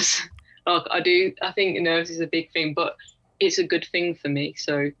nervous. Like, I think nerves is a big thing, but it's a good thing for me.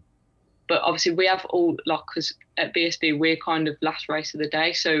 So, but obviously we have all, like, because at BSB we're kind of last race of the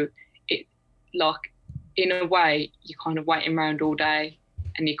day. So it, like, in a way, you're kind of waiting around all day,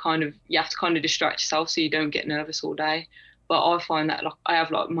 and you have to kind of distract yourself so you don't get nervous all day. But I find that, like, I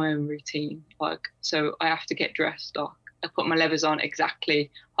have like my own routine, like, so I have to get dressed. Like, I put my levers on exactly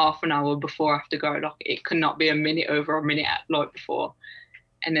half an hour before I have to go. Like, it cannot be a minute over, a minute like before.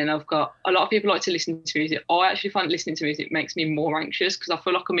 And then I've got, a lot of people like to listen to music. I actually find listening to music makes me more anxious, because I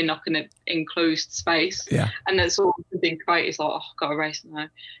feel like I'm in like an enclosed space. Yeah. And that's all the thing great is like, oh, I've got to race now.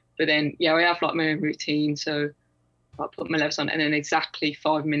 But then, yeah, I have like my own routine. So I put my levers on, and then exactly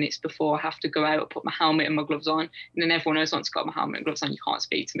 5 minutes before I have to go out, I put my helmet and my gloves on. And then everyone knows once I've got my helmet and gloves on, you can't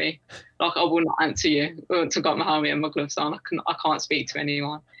speak to me. Like, I will not answer you once I've got my helmet and my gloves on. I can't speak to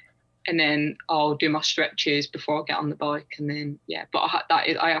anyone. and then I'll do my stretches before I get on the bike, and then but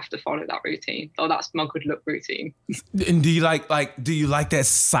I have to follow that routine. Oh, that's my good luck routine. And do you like that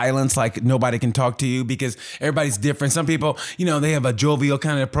silence, like nobody can talk to you, because everybody's different? Some people, they have a jovial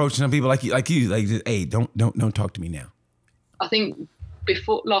kind of approach. Some people like you, hey, don't talk to me now. I think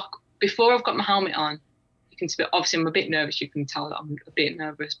before I've got my helmet on, you can speak. Obviously, I'm a bit nervous. You can tell that I'm a bit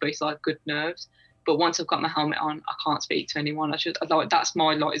nervous, but it's like good nerves. But once I've got my helmet on, I can't speak to anyone. That's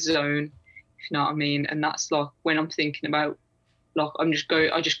my zone, if you know what I mean. And that's like when I'm thinking about, I just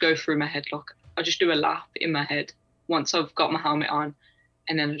go through my head, I just do a lap in my head once I've got my helmet on,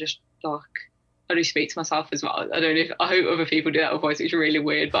 and then I just I do speak to myself as well. I hope other people do that, otherwise it's really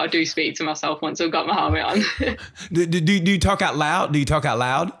weird. But I do speak to myself once I've got my helmet on. do you talk out loud? Do you talk out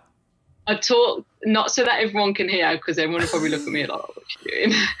loud? I talk not so that everyone can hear, because everyone will probably look at me like, what you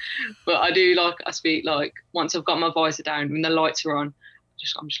doing? But I do I speak once I've got my visor down, when the lights are on,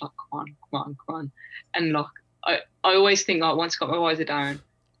 I'm just like, come on. And I always think once I've got my visor down,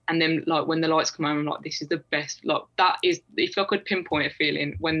 and then when the lights come on, I'm like, this is the best. That is, if I could pinpoint a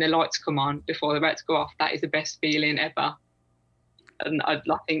feeling, when the lights come on before they're about to go off, that is the best feeling ever. And I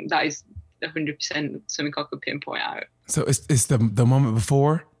think that is 100% something I could pinpoint out. So it's the moment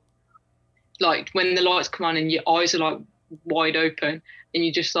before? When the lights come on and your eyes are wide open, and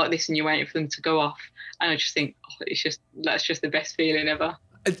you just this and you're waiting for them to go off, and I just think, that's just the best feeling ever.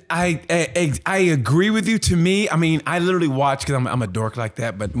 I agree with you. To me, I mean, I literally watch, because I'm a dork like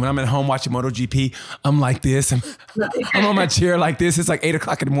that, but when I'm at home watching MotoGP, I'm like this. I'm on my chair like this. It's like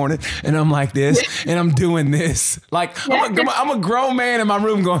 8:00 in the morning, and I'm like this, and I'm doing this. I'm a grown man in my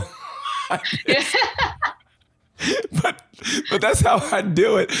room going like this. But that's how I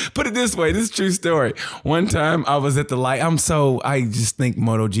do it. Put it this way, this is a true story. One time I was at the light. I just think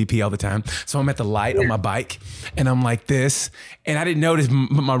MotoGP all the time. So I'm at the light on my bike, and I'm like this, and I didn't notice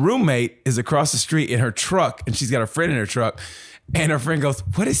my roommate is across the street in her truck, and she's got a friend in her truck. And her friend goes,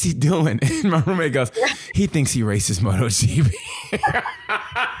 what is he doing? And my roommate goes, he thinks he races MotoGP.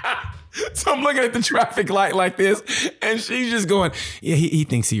 So I'm looking at the traffic light like this, and she's just going, yeah, he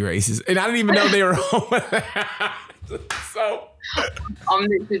thinks he races. And I didn't even know they were home. So I'm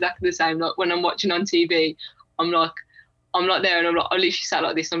literally exactly the same. When I'm watching on TV, I'm there, and I literally sat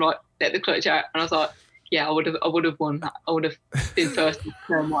like this. I'm like, let the clutch out, and I was like, yeah, I would have won that. I would have been first in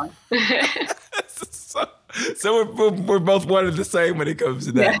turn one. So we're both one and the same when it comes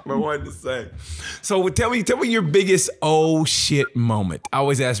to that. Yeah. We're one and the same. So tell me your biggest oh shit moment. I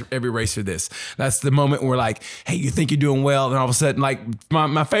always ask every racer this. That's the moment where hey, you think you're doing well, and all of a sudden,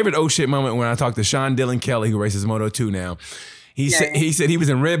 my favorite oh shit moment when I talked to Sean Dillon Kelly, who races Moto 2 now. He said he was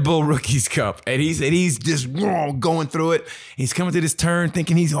in Red Bull Rookies Cup, and he said he's just going through it. He's coming to this turn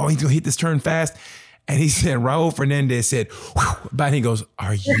thinking he's gonna hit this turn fast. And he said, Raul Fernandez said, but he goes,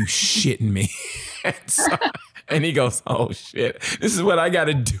 are you shitting me? And he goes, oh shit, this is what I got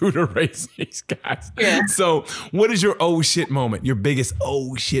to do to race these guys. Yeah. So what is your oh shit moment? Your biggest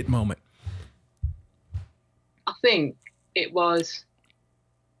oh shit moment? I think it was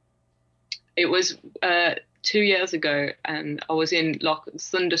 2 years ago, and I was in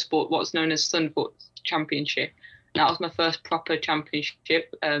Thundersport, what's known as Thundersport Championship. And that was my first proper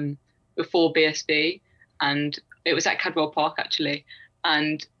championship before BSB, and it was at Cadwell Park actually.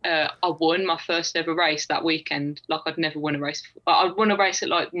 And I won my first ever race that weekend. I'd never won a race before. I'd won a race at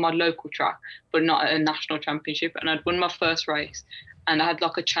my local track, but not at a national championship. And I'd won my first race, and I had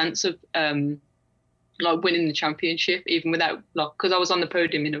a chance of winning the championship, even without because I was on the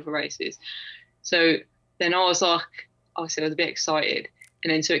podium in other races. So then I was obviously I was a bit excited,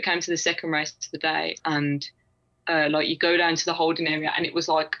 and then so it came to the second race of the day, and you go down to the holding area, and it was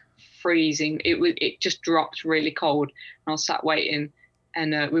freezing. It just dropped really cold, and I was sat waiting.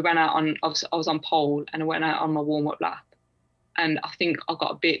 And we ran out I was on pole, and I went out on my warm-up lap, and I think I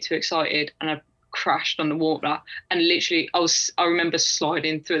got a bit too excited, and I crashed on the warm-up lap, and literally I remember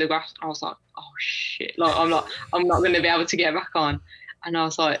sliding through the grass, and I was like, oh shit, I'm not going to be able to get back on. And I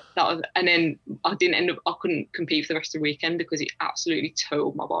was like, and then I couldn't compete for the rest of the weekend because it absolutely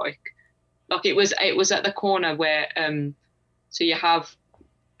totaled my bike. It was at the corner where so you have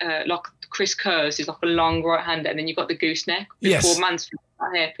Chris Kerr's is a long right hander, and then you've got the gooseneck before Mansfield,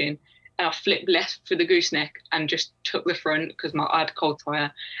 that hairpin, and I flipped left for the gooseneck and just took the front because I had a cold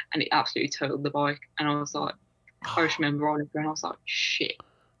tyre, and it absolutely totaled the bike. And I was like, I just remember rolling through, and I was like, shit.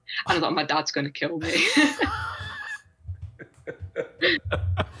 And I was like, my dad's going to kill me.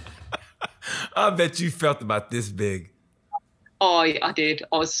 I bet you felt about this big. Oh, I did.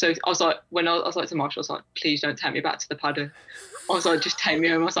 I was like, when I was like to Marshall, I was like, please don't take me back to the paddock. I was like, just take me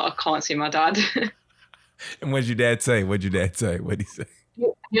home. I was like, I can't see my dad. And what'd your dad say? What'd he say?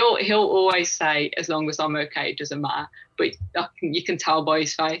 he'll always say, as long as I'm okay, it doesn't matter. But you can tell by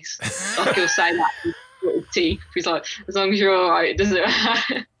his face. Like he'll say that with little teeth. He's like, as long as you're all right, it doesn't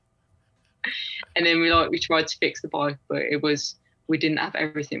matter. And then we tried to fix the bike, but we didn't have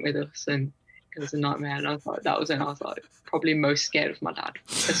everything with us, and it was a nightmare. And I was like, that was when I was like probably most scared of my dad.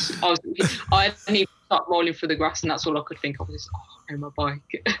 I hadn't even started rolling through the grass, and that's all I could think of was, oh, my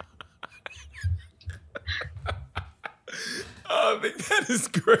bike. Oh, I think that is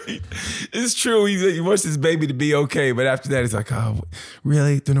great. It's true. He wants his baby to be okay, but after that, he's like, oh,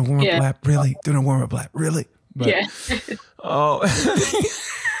 really? Doing a warm-up lap? Really? Doing a warm-up lap? Really? But, yeah. Oh,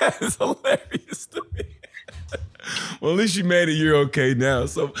 that's hilarious to me. Well, at least you made it. You're okay now.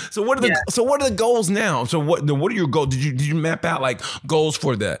 So what are the goals now? So what are your goals? Did you map out like goals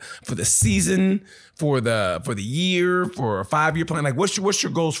for the season, for the year, for a 5-year plan? Like what's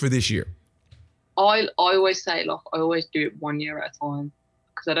your goals for this year? I always say, like, I always do it 1 year at a time,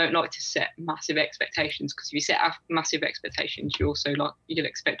 because I don't like to set massive expectations, because if you set massive expectations, you'll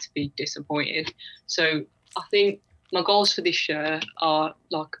expect to be disappointed. So I think my goals for this year are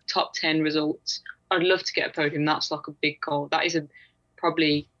like top 10 results. I'd love to get a podium. That's like a big goal. That is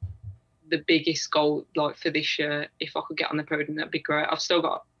probably the biggest goal, like, for this year. If I could get on the podium, that'd be great. I've still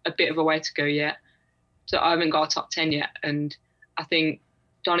got a bit of a way to go yet, so I haven't got a top 10 yet. And I think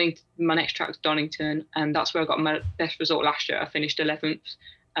my next track's Donington, and that's where I got my best result last year. I finished 11th.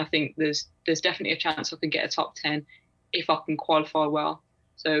 I think there's definitely a chance I can get a top 10 if I can qualify well.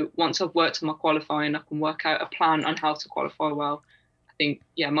 So once I've worked on my qualifying, I can work out a plan on how to qualify well. I think,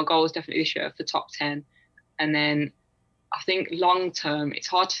 my goal is definitely this year for top 10. And then I think long term, it's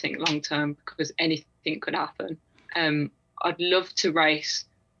hard to think long term because anything could happen. I'd love to race,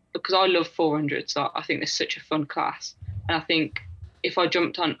 because I love 400. So I think there's such a fun class. And I think if I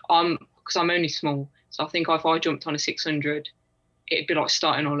jumped on, because I'm only small, so I think if I jumped on a 600, it'd be like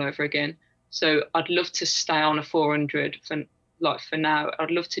starting all over again. So I'd love to stay on a 400 for now. I'd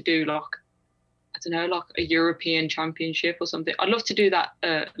love to do like a European championship or something. I'd love to do that,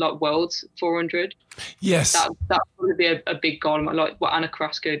 like Worlds 400. Yes. That would be a big goal, like what Anna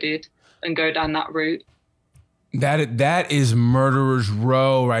Carrasco did, and go down that route. That is murderer's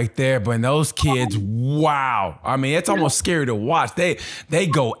row right there. But those kids, wow. I mean, it's almost scary to watch. They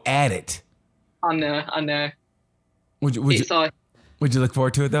go at it. I know. Would you look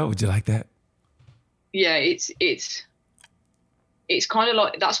forward to it though? Would you like that? Yeah, it's kind of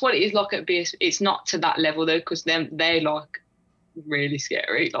like, that's what it is like at BS. It's not to that level though, because they're like really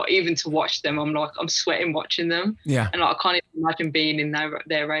scary. Like even to watch them, I'm sweating watching them. Yeah. And like I can't even imagine being in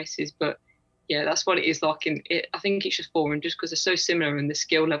their races, but. Yeah, that's what it is like. I think it's just 400 just because they're so similar and the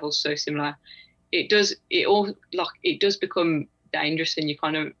skill level's so similar. It does become dangerous, and you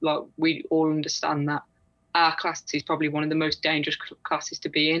kind of like, we all understand that our class is probably one of the most dangerous classes to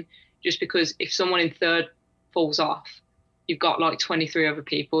be in, just because if someone in third falls off, you've got like 23 other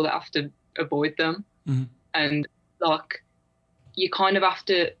people that have to avoid them. Mm-hmm. And like, you kind of have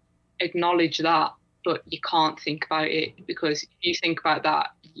to acknowledge that, but you can't think about it, because if you think about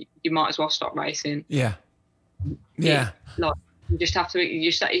that, you might as well stop racing. Yeah. You just have to.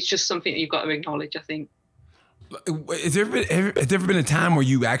 It's just something that you've got to acknowledge, I think. Has there ever been a time where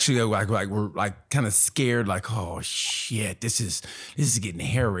you actually like were like kind of scared, like, oh shit, this is getting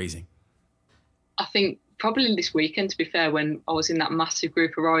hair raising? I think probably this weekend, to be fair, when I was in that massive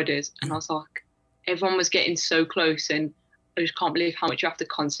group of riders, and I was like, everyone was getting so close, and I just can't believe how much you have to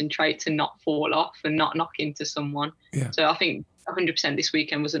concentrate to not fall off and not knock into someone. Yeah. So I think 100% this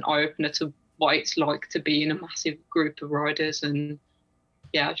weekend was an eye-opener to what it's like to be in a massive group of riders. And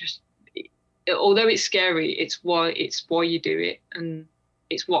yeah, although it's scary, it's why you do it, and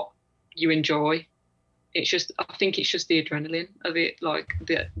it's what you enjoy. I think it's just the adrenaline of it, like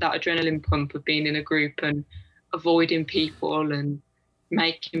that adrenaline pump of being in a group and avoiding people and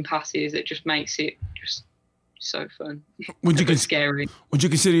making passes. It just makes it just so fun. Scary. Would you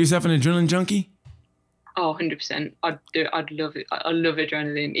consider yourself an adrenaline junkie? Oh, 100%. I'd love it. I love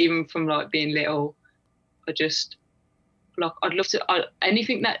adrenaline, even from like being little. I'd love to,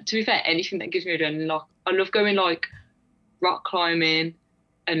 anything that gives me adrenaline. Like, I love going like rock climbing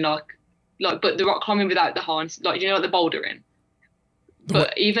and like, but the rock climbing without the harness, like, like the bouldering.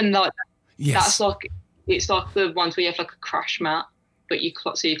 But even like, yes. That's like, it's like the ones where you have like a crash mat, but you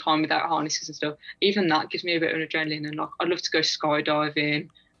climb without harnesses and stuff. Even that gives me a bit of adrenaline, and like, I'd love to go skydiving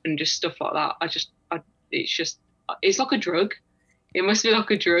and just stuff like that. It's like a drug. It must be like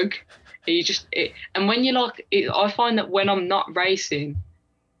a drug. And when you're like, I find that when I'm not racing,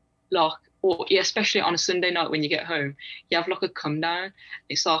 like, especially on a Sunday night when you get home, you have like a come down.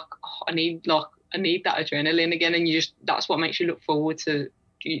 It's like, I need that adrenaline again, and that's what makes you look forward to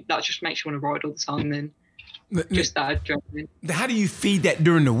that just makes you want to ride all the time. Then just that adrenaline. How do you feed that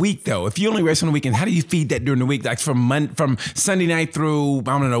during the week, though? If you only race on the weekend, how do you feed that during the week? Like from Sunday night through,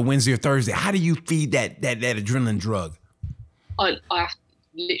 I don't know, Wednesday or Thursday. How do you feed that adrenaline drug? I have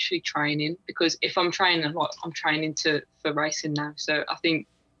literally training, because if I'm training, I'm training for racing now. So I think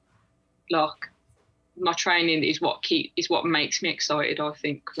like my training is what makes me excited. I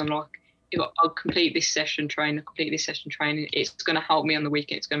think, because I'm like, if I'll complete this session training, it's going to help me on the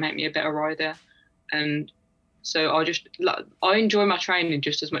weekend. It's going to make me a better rider, and so I enjoy my training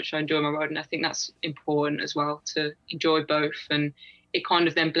just as much as I enjoy my riding. I think that's important as well, to enjoy both, and it kind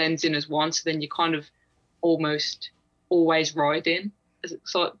of then blends in as one. So then you kind of almost always riding,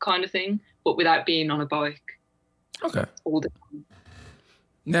 kind of thing, but without being on a bike. Okay. All the time.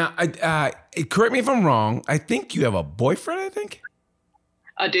 Now, correct me if I'm wrong. I think you have a boyfriend. I think.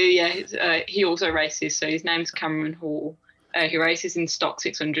 I do, yeah. He also races, so his name's Cameron Hall. He races in stock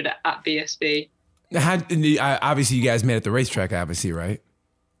 600 at BSB. Obviously, you guys met at the racetrack, obviously, right?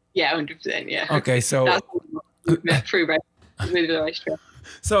 Yeah, 100%, yeah. Okay, so... That's met through with the racetrack.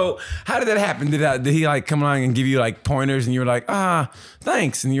 So how did that happen? Did he like come along and give you like pointers, and you were like,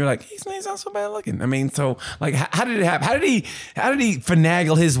 thanks, and you were like, he's not so bad looking. I mean, so like, how did it happen? How did he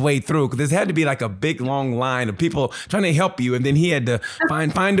finagle his way through? Because there had to be like a big long line of people trying to help you, and then he had to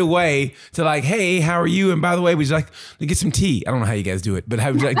find a way to like, hey, how are you? And by the way, would you like to get some tea? I don't know how you guys do it, but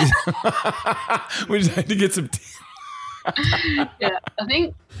how would you like would you like to get some tea? Yeah, I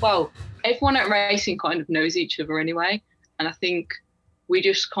think, well, everyone at racing kind of knows each other anyway, and I think we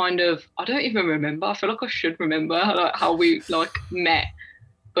just kind of, I don't even remember. I feel like I should remember like how we like met,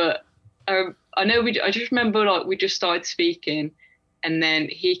 but I know I just remember like we just started speaking, and then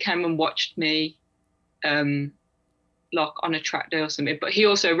he came and watched me, like on a track day or something. But he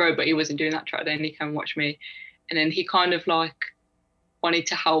also rode, but he wasn't doing that track day, and he came and watched me, and then he kind of like wanted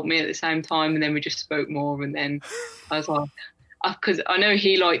to help me at the same time, and then we just spoke more, and then I was like, because I know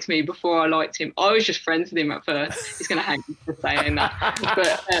he liked me before I liked him. I was just friends with him at first. He's going to hang me for saying that.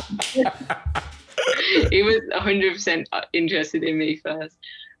 But he was 100% interested in me first.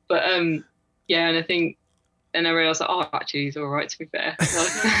 But yeah, and I think, and I realised, like, oh, actually, he's all right, to be fair.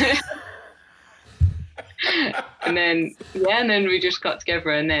 and then we just got together.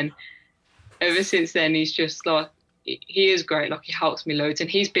 And then ever since then, he's just like, he is great. Like, he helps me loads, and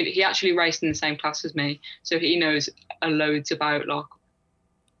he actually raced in the same class as me, so he knows loads about like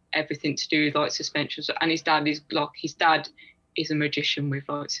everything to do with like suspensions. And his dad is a magician with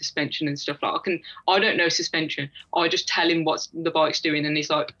like suspension and stuff. Like I don't know suspension. I just tell him what the bike's doing, and he's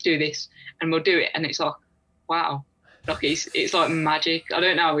like, do this, and we'll do it, and it's like, wow, like it's like magic. I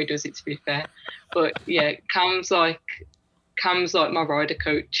don't know how he does it, to be fair, but yeah, Cam's like my rider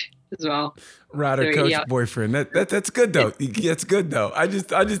coach as well. Rider coach boyfriend. That's good though. That's good though. I just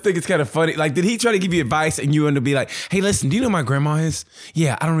think it's kind of funny. Like, did he try to give you advice and you want to be like, hey, listen, do you know my grandma is?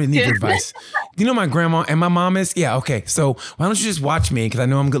 Yeah, I don't really need your advice. Do you know my grandma and my mom is? Yeah, okay. So why don't you just watch me? Because I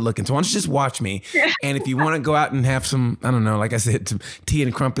know I'm good looking. So why don't you just watch me? And if you want to go out and have some, I don't know, like I said, some tea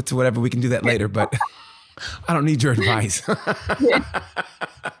and crumpets or whatever, we can do that later. But I don't need your advice.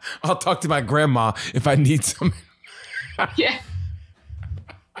 I'll talk to my grandma if I need some. Yeah.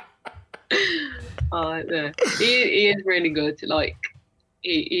 No. He is really good. Like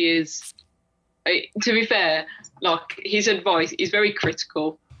he is. To be fair, like his advice is very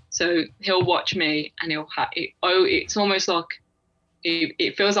critical. So he'll watch me and it's almost like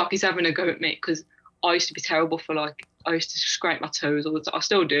it feels like he's having a go at me, because I used to be terrible for like, I used to scrape my toes all the time. I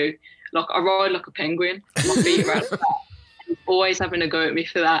still do. Like I ride like a penguin. My feet are out. He's always having a go at me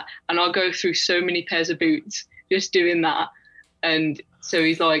for that, and I'll go through so many pairs of boots just doing that. And so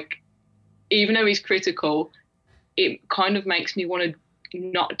he's like, even though he's critical, it kind of makes me want to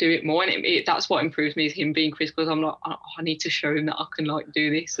not do it more. And that's what improves me, is him being critical. I'm like, oh, I need to show him that I can like do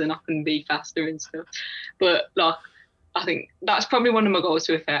this and I can be faster and stuff. But like, I think that's probably one of my goals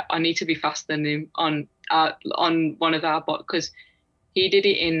to effect. I need to be faster than him on one of our bikes, because he did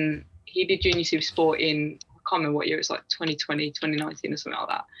junior super sport in, I can't remember what year, it's like 2020, 2019 or something like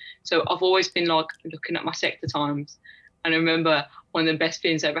that. So I've always been like looking at my sector times. And I remember one of the best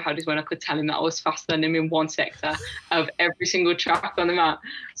feelings I ever had is when I could tell him that I was faster than him in one sector of every single track on the map.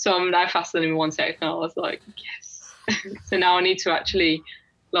 So I'm now faster than him in one sector, and I was like, yes. So now I need to actually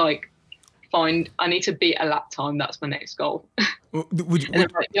like I need to beat a lap time. That's my next goal. You're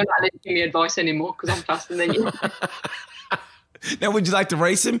not giving me advice anymore because I'm faster than you. Now, would you like to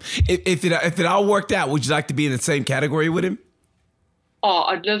race him? If it all worked out, would you like to be in the same category with him? Oh,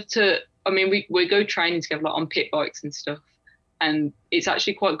 I'd love to. I mean, we go training together, like on pit bikes and stuff, and it's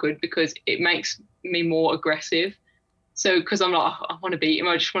actually quite good because it makes me more aggressive. So because I'm like, I want to beat him,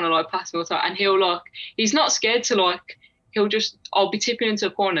 I just want to like pass him all the time. And he's not scared to like, I'll be tipping into a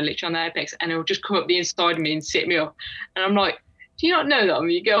corner literally on the apex, and he'll just come up the inside of me and sit me up. And I'm like, do you not know that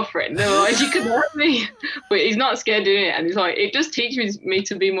I'm your girlfriend? They're like, you can help me. But he's not scared doing it. And he's like, it just teaches me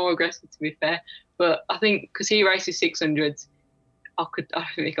to be more aggressive, to be fair. But I think because he races 600s, I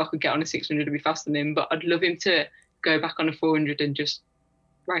think I could get on a 600 to be faster than him. But I'd love him to go back on a 400 and just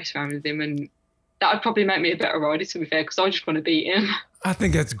race around with him. And that would probably make me a better rider, to be fair, because I just want to beat him. I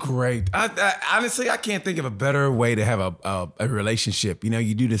think that's great. Honestly, I can't think of a better way to have a relationship. You know,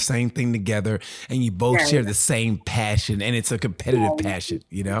 you do the same thing together and you both share the same passion, and it's a competitive passion,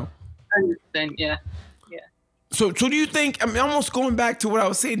 you know? 100%, yeah. So do you think, I mean, almost going back to what I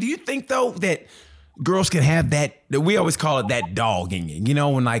was saying, do you think though that girls can have that we always call it that dog in you, you know,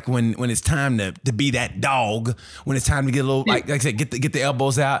 when it's time to be that dog, when it's time to get a little, like I said, get the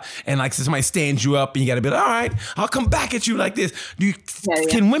elbows out, and like somebody stands you up and you got to be like, all right, I'll come back at you like this.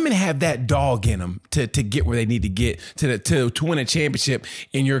 Can women have that dog in them to get where they need to get to win a championship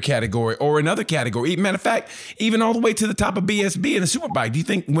in your category or another category? Matter of fact, even all the way to the top of BSB and the Superbike, do you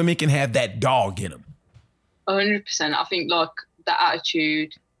think women can have that dog in them? 100%. I think like the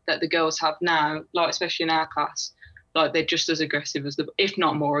attitude that the girls have now, like especially in our class, like they're just as aggressive as if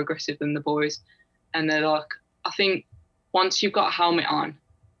not more aggressive than the boys. And they're like, I think once you've got a helmet on,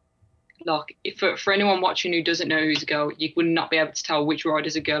 like if for anyone watching who doesn't know who's a girl, you would not be able to tell which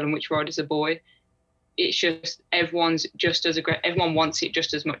rider's a girl and which rider's a boy. It's just everyone's just as aggressive. Everyone wants it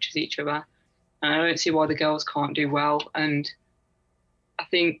just as much as each other. And I don't see why the girls can't do well. And I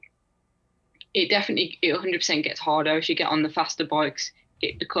think it 100% gets harder as you get on the faster bikes.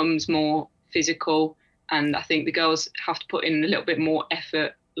 It becomes more physical, and I think the girls have to put in a little bit more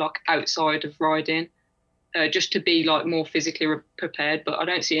effort, like outside of riding, just to be like more physically prepared. But I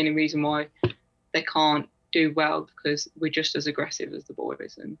don't see any reason why they can't do well, because we're just as aggressive as the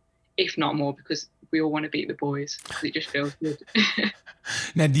boys, and if not more, because we all want to beat the boys. It just feels good.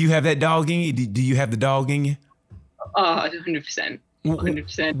 Now, do you have that dog in you? Do you have the dog in you? 100%.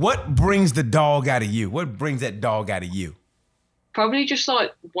 100%. What brings the dog out of you? What brings that dog out of you? Probably just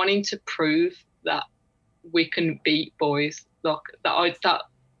like wanting to prove that we can beat boys. Like that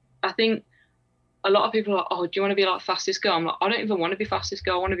I think a lot of people are like, oh, do you want to be like fastest girl? I'm like, I don't even want to be fastest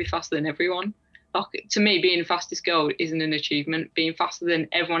girl. I want to be faster than everyone. Like, to me, being fastest girl isn't an achievement. Being faster than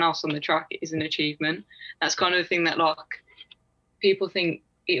everyone else on the track is an achievement. That's kind of the thing that like people think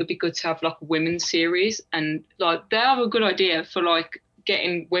it would be good to have like a women's series, and like they have a good idea for like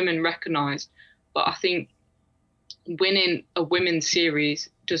getting women recognised, but I think winning a women's series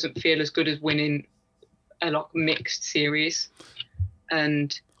doesn't feel as good as winning a like mixed series.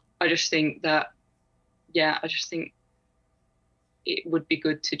 And I just think that, it would be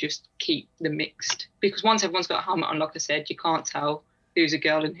good to just keep the mixed, because once everyone's got a helmet on, like I said, you can't tell who's a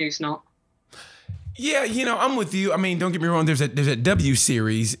girl and who's not. Yeah, you know, I'm with you. I mean, don't get me wrong. There's a W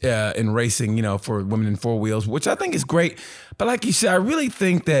series in racing, you know, for women in four wheels, which I think is great. But like you said, I really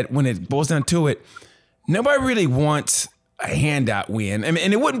think that when it boils down to it, nobody really wants a handout win. I mean,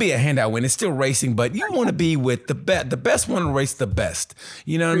 and it wouldn't be a handout win. It's still racing, but you want to be with the best. The best want to race the best.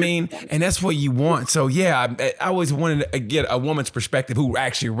 You know what I mean? And that's what you want. So yeah, I always wanted to get a woman's perspective who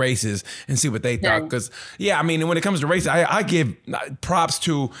actually races and see what they thought. Because I mean, when it comes to racing, I give props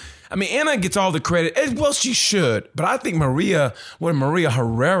to. I mean, Anna gets all the credit. Well, she should, but I think what Maria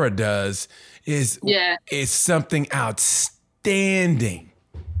Herrera does is something outstanding.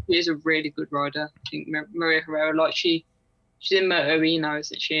 She is a really good rider. I think Maria Herrera, like she's in Moto E now,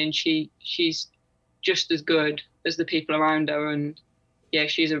 isn't she? And she's just as good as the people around her. And yeah,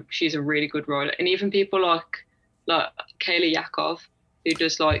 she's a really good rider. And even people like Kayla Yakov, who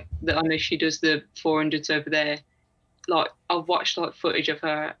does I know she does the 400s over there. Like I've watched like footage of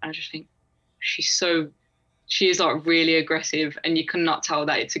her, and I just think she is like really aggressive, and you cannot tell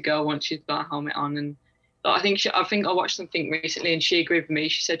that it's a girl once she's got a helmet on. And like, I think I watched something recently, and she agreed with me.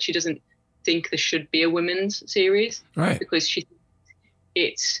 She said she doesn't think there should be a women's series, right? Because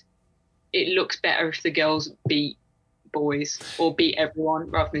it looks better if the girls beat boys or beat everyone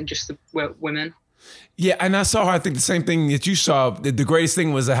rather than just the women. Yeah, and I saw her. I think the same thing that you saw. The greatest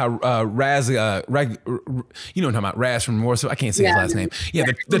thing was how Raz, you know what I'm talking about, Raz from Warsaw. I can't say his last name. Yeah,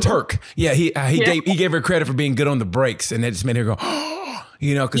 the Turk. Yeah, he gave her credit for being good on the brakes, and that just made her go, oh,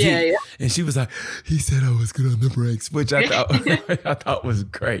 you know, because and she was like, he said I was good on the brakes, which I thought was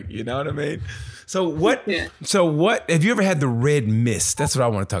great. You know what I mean? So what? Yeah. So what? Have you ever had the red mist? That's what I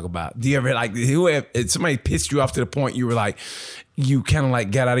want to talk about. Do you ever somebody pissed you off to the point you were like, you kind of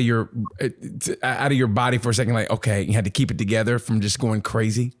like got out of your body for a second, like, okay, you had to keep it together from just going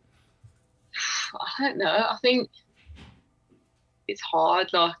crazy? I don't know. I think it's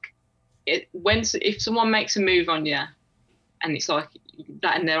hard. Like if someone makes a move on you, and it's like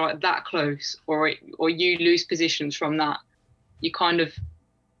that, and they're like that close, or you lose positions from that, you kind of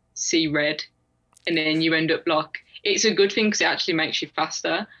see red, and then you end up like, it's a good thing because it actually makes you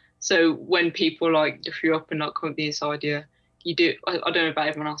faster. So when people like duff you up and like come up the inside, you do. I don't know about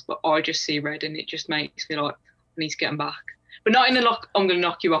everyone else, but I just see red, and it just makes me like, I need to get them back, but not in a like I'm gonna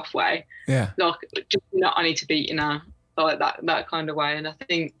knock you off way. Yeah. Like just not, I need to beat you now, like that kind of way. And I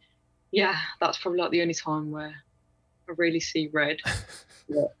think, yeah, that's probably like the only time where I really see red.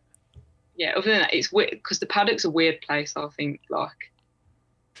 Yeah. Other than that, it's weird because the paddock's a weird place. I think like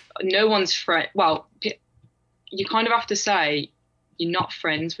no one's friend. Well, you kind of have to say you're not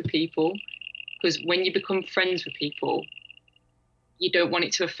friends with people, because when you become friends with people, you don't want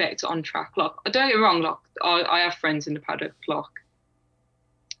it to affect on track. Like, I don't get me wrong, like I have friends in the paddock, like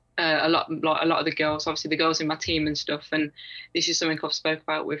a lot of the girls, obviously the girls in my team and stuff, and this is something I've spoke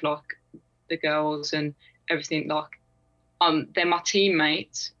about with like the girls and everything. Like, they're my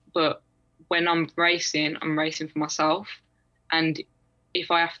teammates, but when I'm racing for myself, and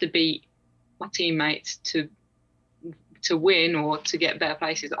if I have to beat my teammates to win or to get better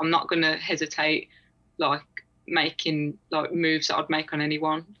places, I'm not going to hesitate like making like moves that I'd make on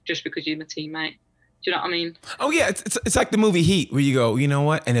anyone just because you're my teammate. Do you know what I mean? Oh yeah, it's like the movie Heat, where you go, you know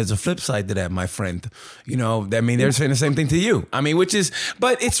what? And there's a flip side to that, my friend. You know, I mean, they're saying the same thing to you. I mean,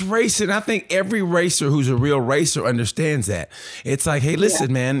 but it's racing. I think every racer who's a real racer understands that. It's like, hey,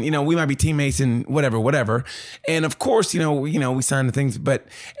 listen, man, you know, we might be teammates and whatever. And of course, you know, we sign the things,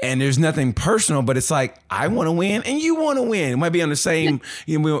 and there's nothing personal, but it's like, I want to win and you want to win. It might be on the same,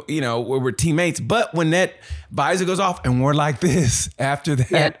 we're teammates, but when that visor goes off and we're like this after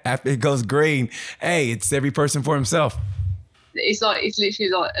that, after it goes green, hey, it's every person for himself. It's literally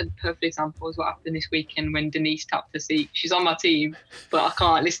like a perfect example is what happened this weekend when Denise tapped the seat. She's on my team, but I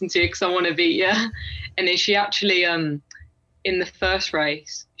can't listen to it because I want to beat her. And then she actually, in the first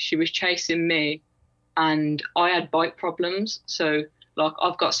race, she was chasing me, and I had bike problems. So like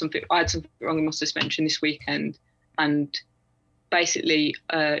I had something wrong with my suspension this weekend, and basically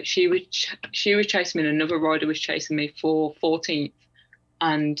she was chasing me, and another rider was chasing me for 14th.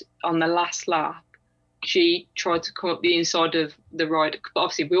 And on the last lap, she tried to come up the inside of the rider. But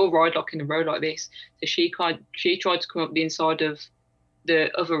obviously, we all ride like in a row like this. So she tried to come up the inside of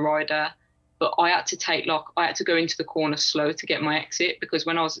the other rider, but I had to go into the corner slow to get my exit, because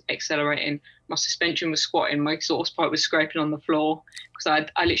when I was accelerating, my suspension was squatting, my exhaust pipe was scraping on the floor because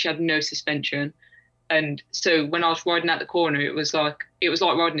I literally had no suspension. And so when I was riding out the corner, it was like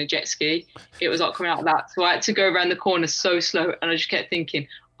riding a jet ski. It was like coming out of that. So I had to go around the corner so slow, and I just kept thinking,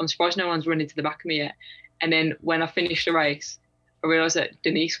 I'm surprised no one's running to the back of me yet. And then when I finished the race, I realised that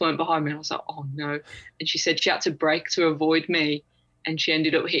Denise weren't behind me, and I was like, oh no. And she said she had to brake to avoid me, and she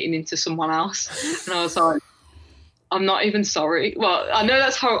ended up hitting into someone else. And I was like, I'm not even sorry. Well, I know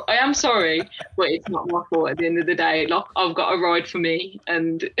that's how I am sorry, but it's not my fault at the end of the day. Like, I've got a ride for me,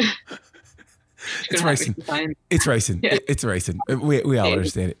 and it's racing. It's racing. Yeah. It's racing. We all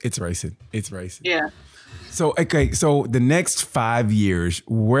understand it. It's racing. Yeah. So, okay. So the next 5 years,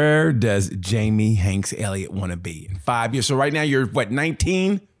 where does Jamie Hanks Elliott want to be in 5 years? So right now you're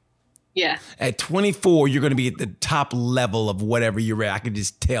 19? Yeah. At 24, you're going to be at the top level of whatever you're at. I can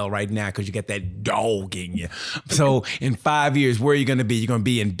just tell right now because you got that dog in you. So in 5 years, where are you going to be? You're going to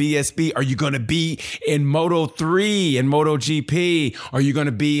be in BSB? Are you going to be in Moto 3 and Moto GP? Are you going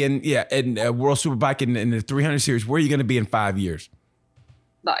to be in World Superbike in the 300 series? Where are you going to be in 5 years?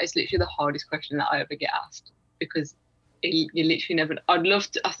 That is literally the hardest question that I ever get asked, because you literally never. I'd love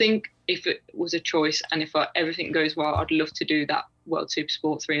to. I think if it was a choice, and if everything goes well, I'd love to do that World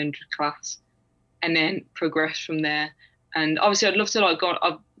Supersport 300 class, and then progress from there. And obviously, I'd love to like go.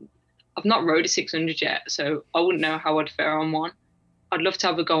 I've not rode a 600 yet, so I wouldn't know how I'd fare on one. I'd love to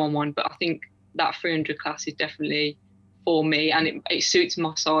have a go on one, but I think that 300 class is definitely for me, and it suits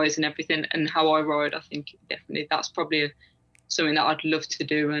my size and everything and how I ride. I think definitely that's probably something that I'd love to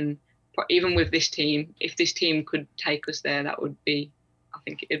do. And even with this team, if this team could take us there, that would be, I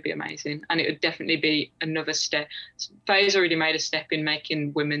think it'd be amazing. And it would definitely be another step. Faye's already made a step in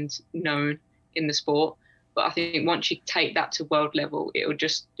making women's known in the sport. But I think once you take that to world level, it will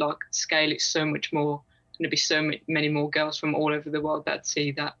just like scale it so much more. There'll be so many more girls from all over the world that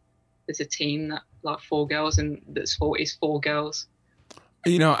see that there's a team that like 4 girls, and that sport is 4 girls.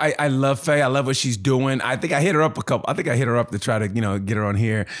 I love Faye. I love what she's doing. I think I hit her up to try to, get her on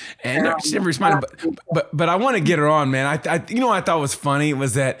here. And she never responded. But I want to get her on, man. What I thought was funny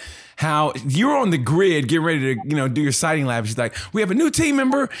was that how you were on the grid getting ready to, do your sighting lab. She's like, we have a new team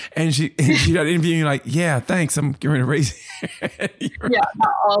member. And she got an interview and you're like, yeah, thanks. I'm getting ready to raise. Yeah,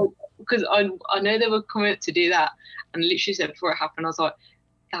 because I know they were coming to do that. And literally said before it happened, I was like,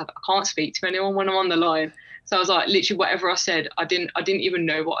 Dad, I can't speak to anyone when I'm on the line. So I was like, literally, whatever I said, I didn't even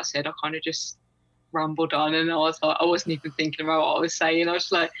know what I said. I kind of just rambled on, and I was like, I wasn't even thinking about what I was saying. I was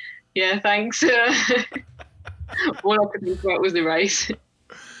just like, yeah, thanks. All I could think about was the race.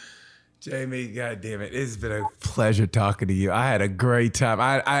 Jamie, God damn it. It's been a pleasure talking to you. I had a great time.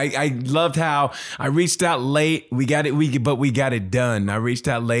 I loved how I reached out late. We got it done. I reached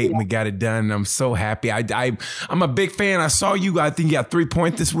out late and we got it done. And I'm so happy. I'm a big fan. I saw you. I think you got 3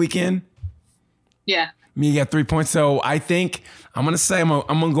 points this weekend. Yeah. You got 3 points. So I think I'm gonna say I'm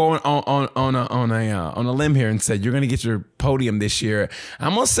gonna go on a limb here and say you're gonna get your podium this year.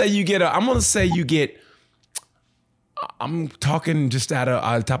 I'm talking just out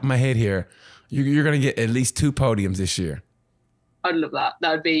of the top of my head here. You're gonna get at least 2 podiums this year. I'd love that.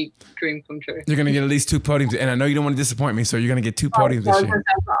 That would be a dream come true. You're gonna get at least 2 podiums, and I know you don't want to disappoint me, so you're gonna get 2 podiums this year.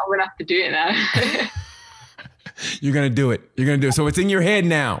 I'm gonna have to do it now. You're gonna do it. So it's in your head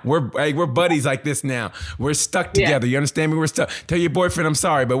now. We're buddies like this now. We're stuck together. Yeah. You understand me? We're stuck. Tell your boyfriend I'm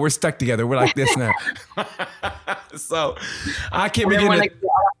sorry, but we're stuck together. We're like this now. So I can't begin to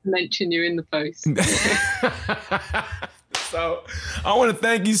mention you in the post. So I want to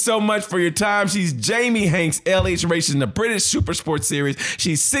thank you so much for your time. She's Jamie Hanks Elliott. She races in the British Super Sport Series.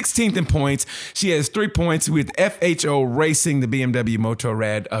 She's 16th in points. She has 3 points with FHO Racing, the BMW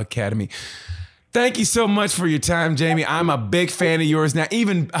Motorrad Academy. Thank you so much for your time, Jamie. I'm a big fan of yours now.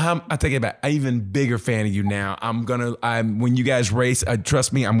 I take it back. I'm even bigger fan of you now. When you guys race,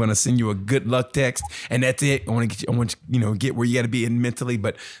 trust me, I'm gonna send you a good luck text, and that's it. I want you get where you got to be in mentally.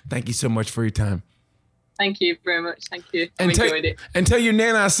 But thank you so much for your time. Thank you very much. Thank you. I enjoyed it. And tell your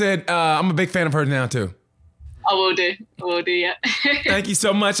Nana I said I'm a big fan of her now too. I will do. Yeah. Thank you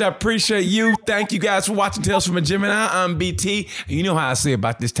so much. I appreciate you. Thank you guys for watching Tales from a Gemini. I'm BT. And you know how I say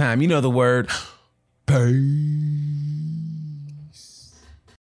about this time. You know the word. Peace.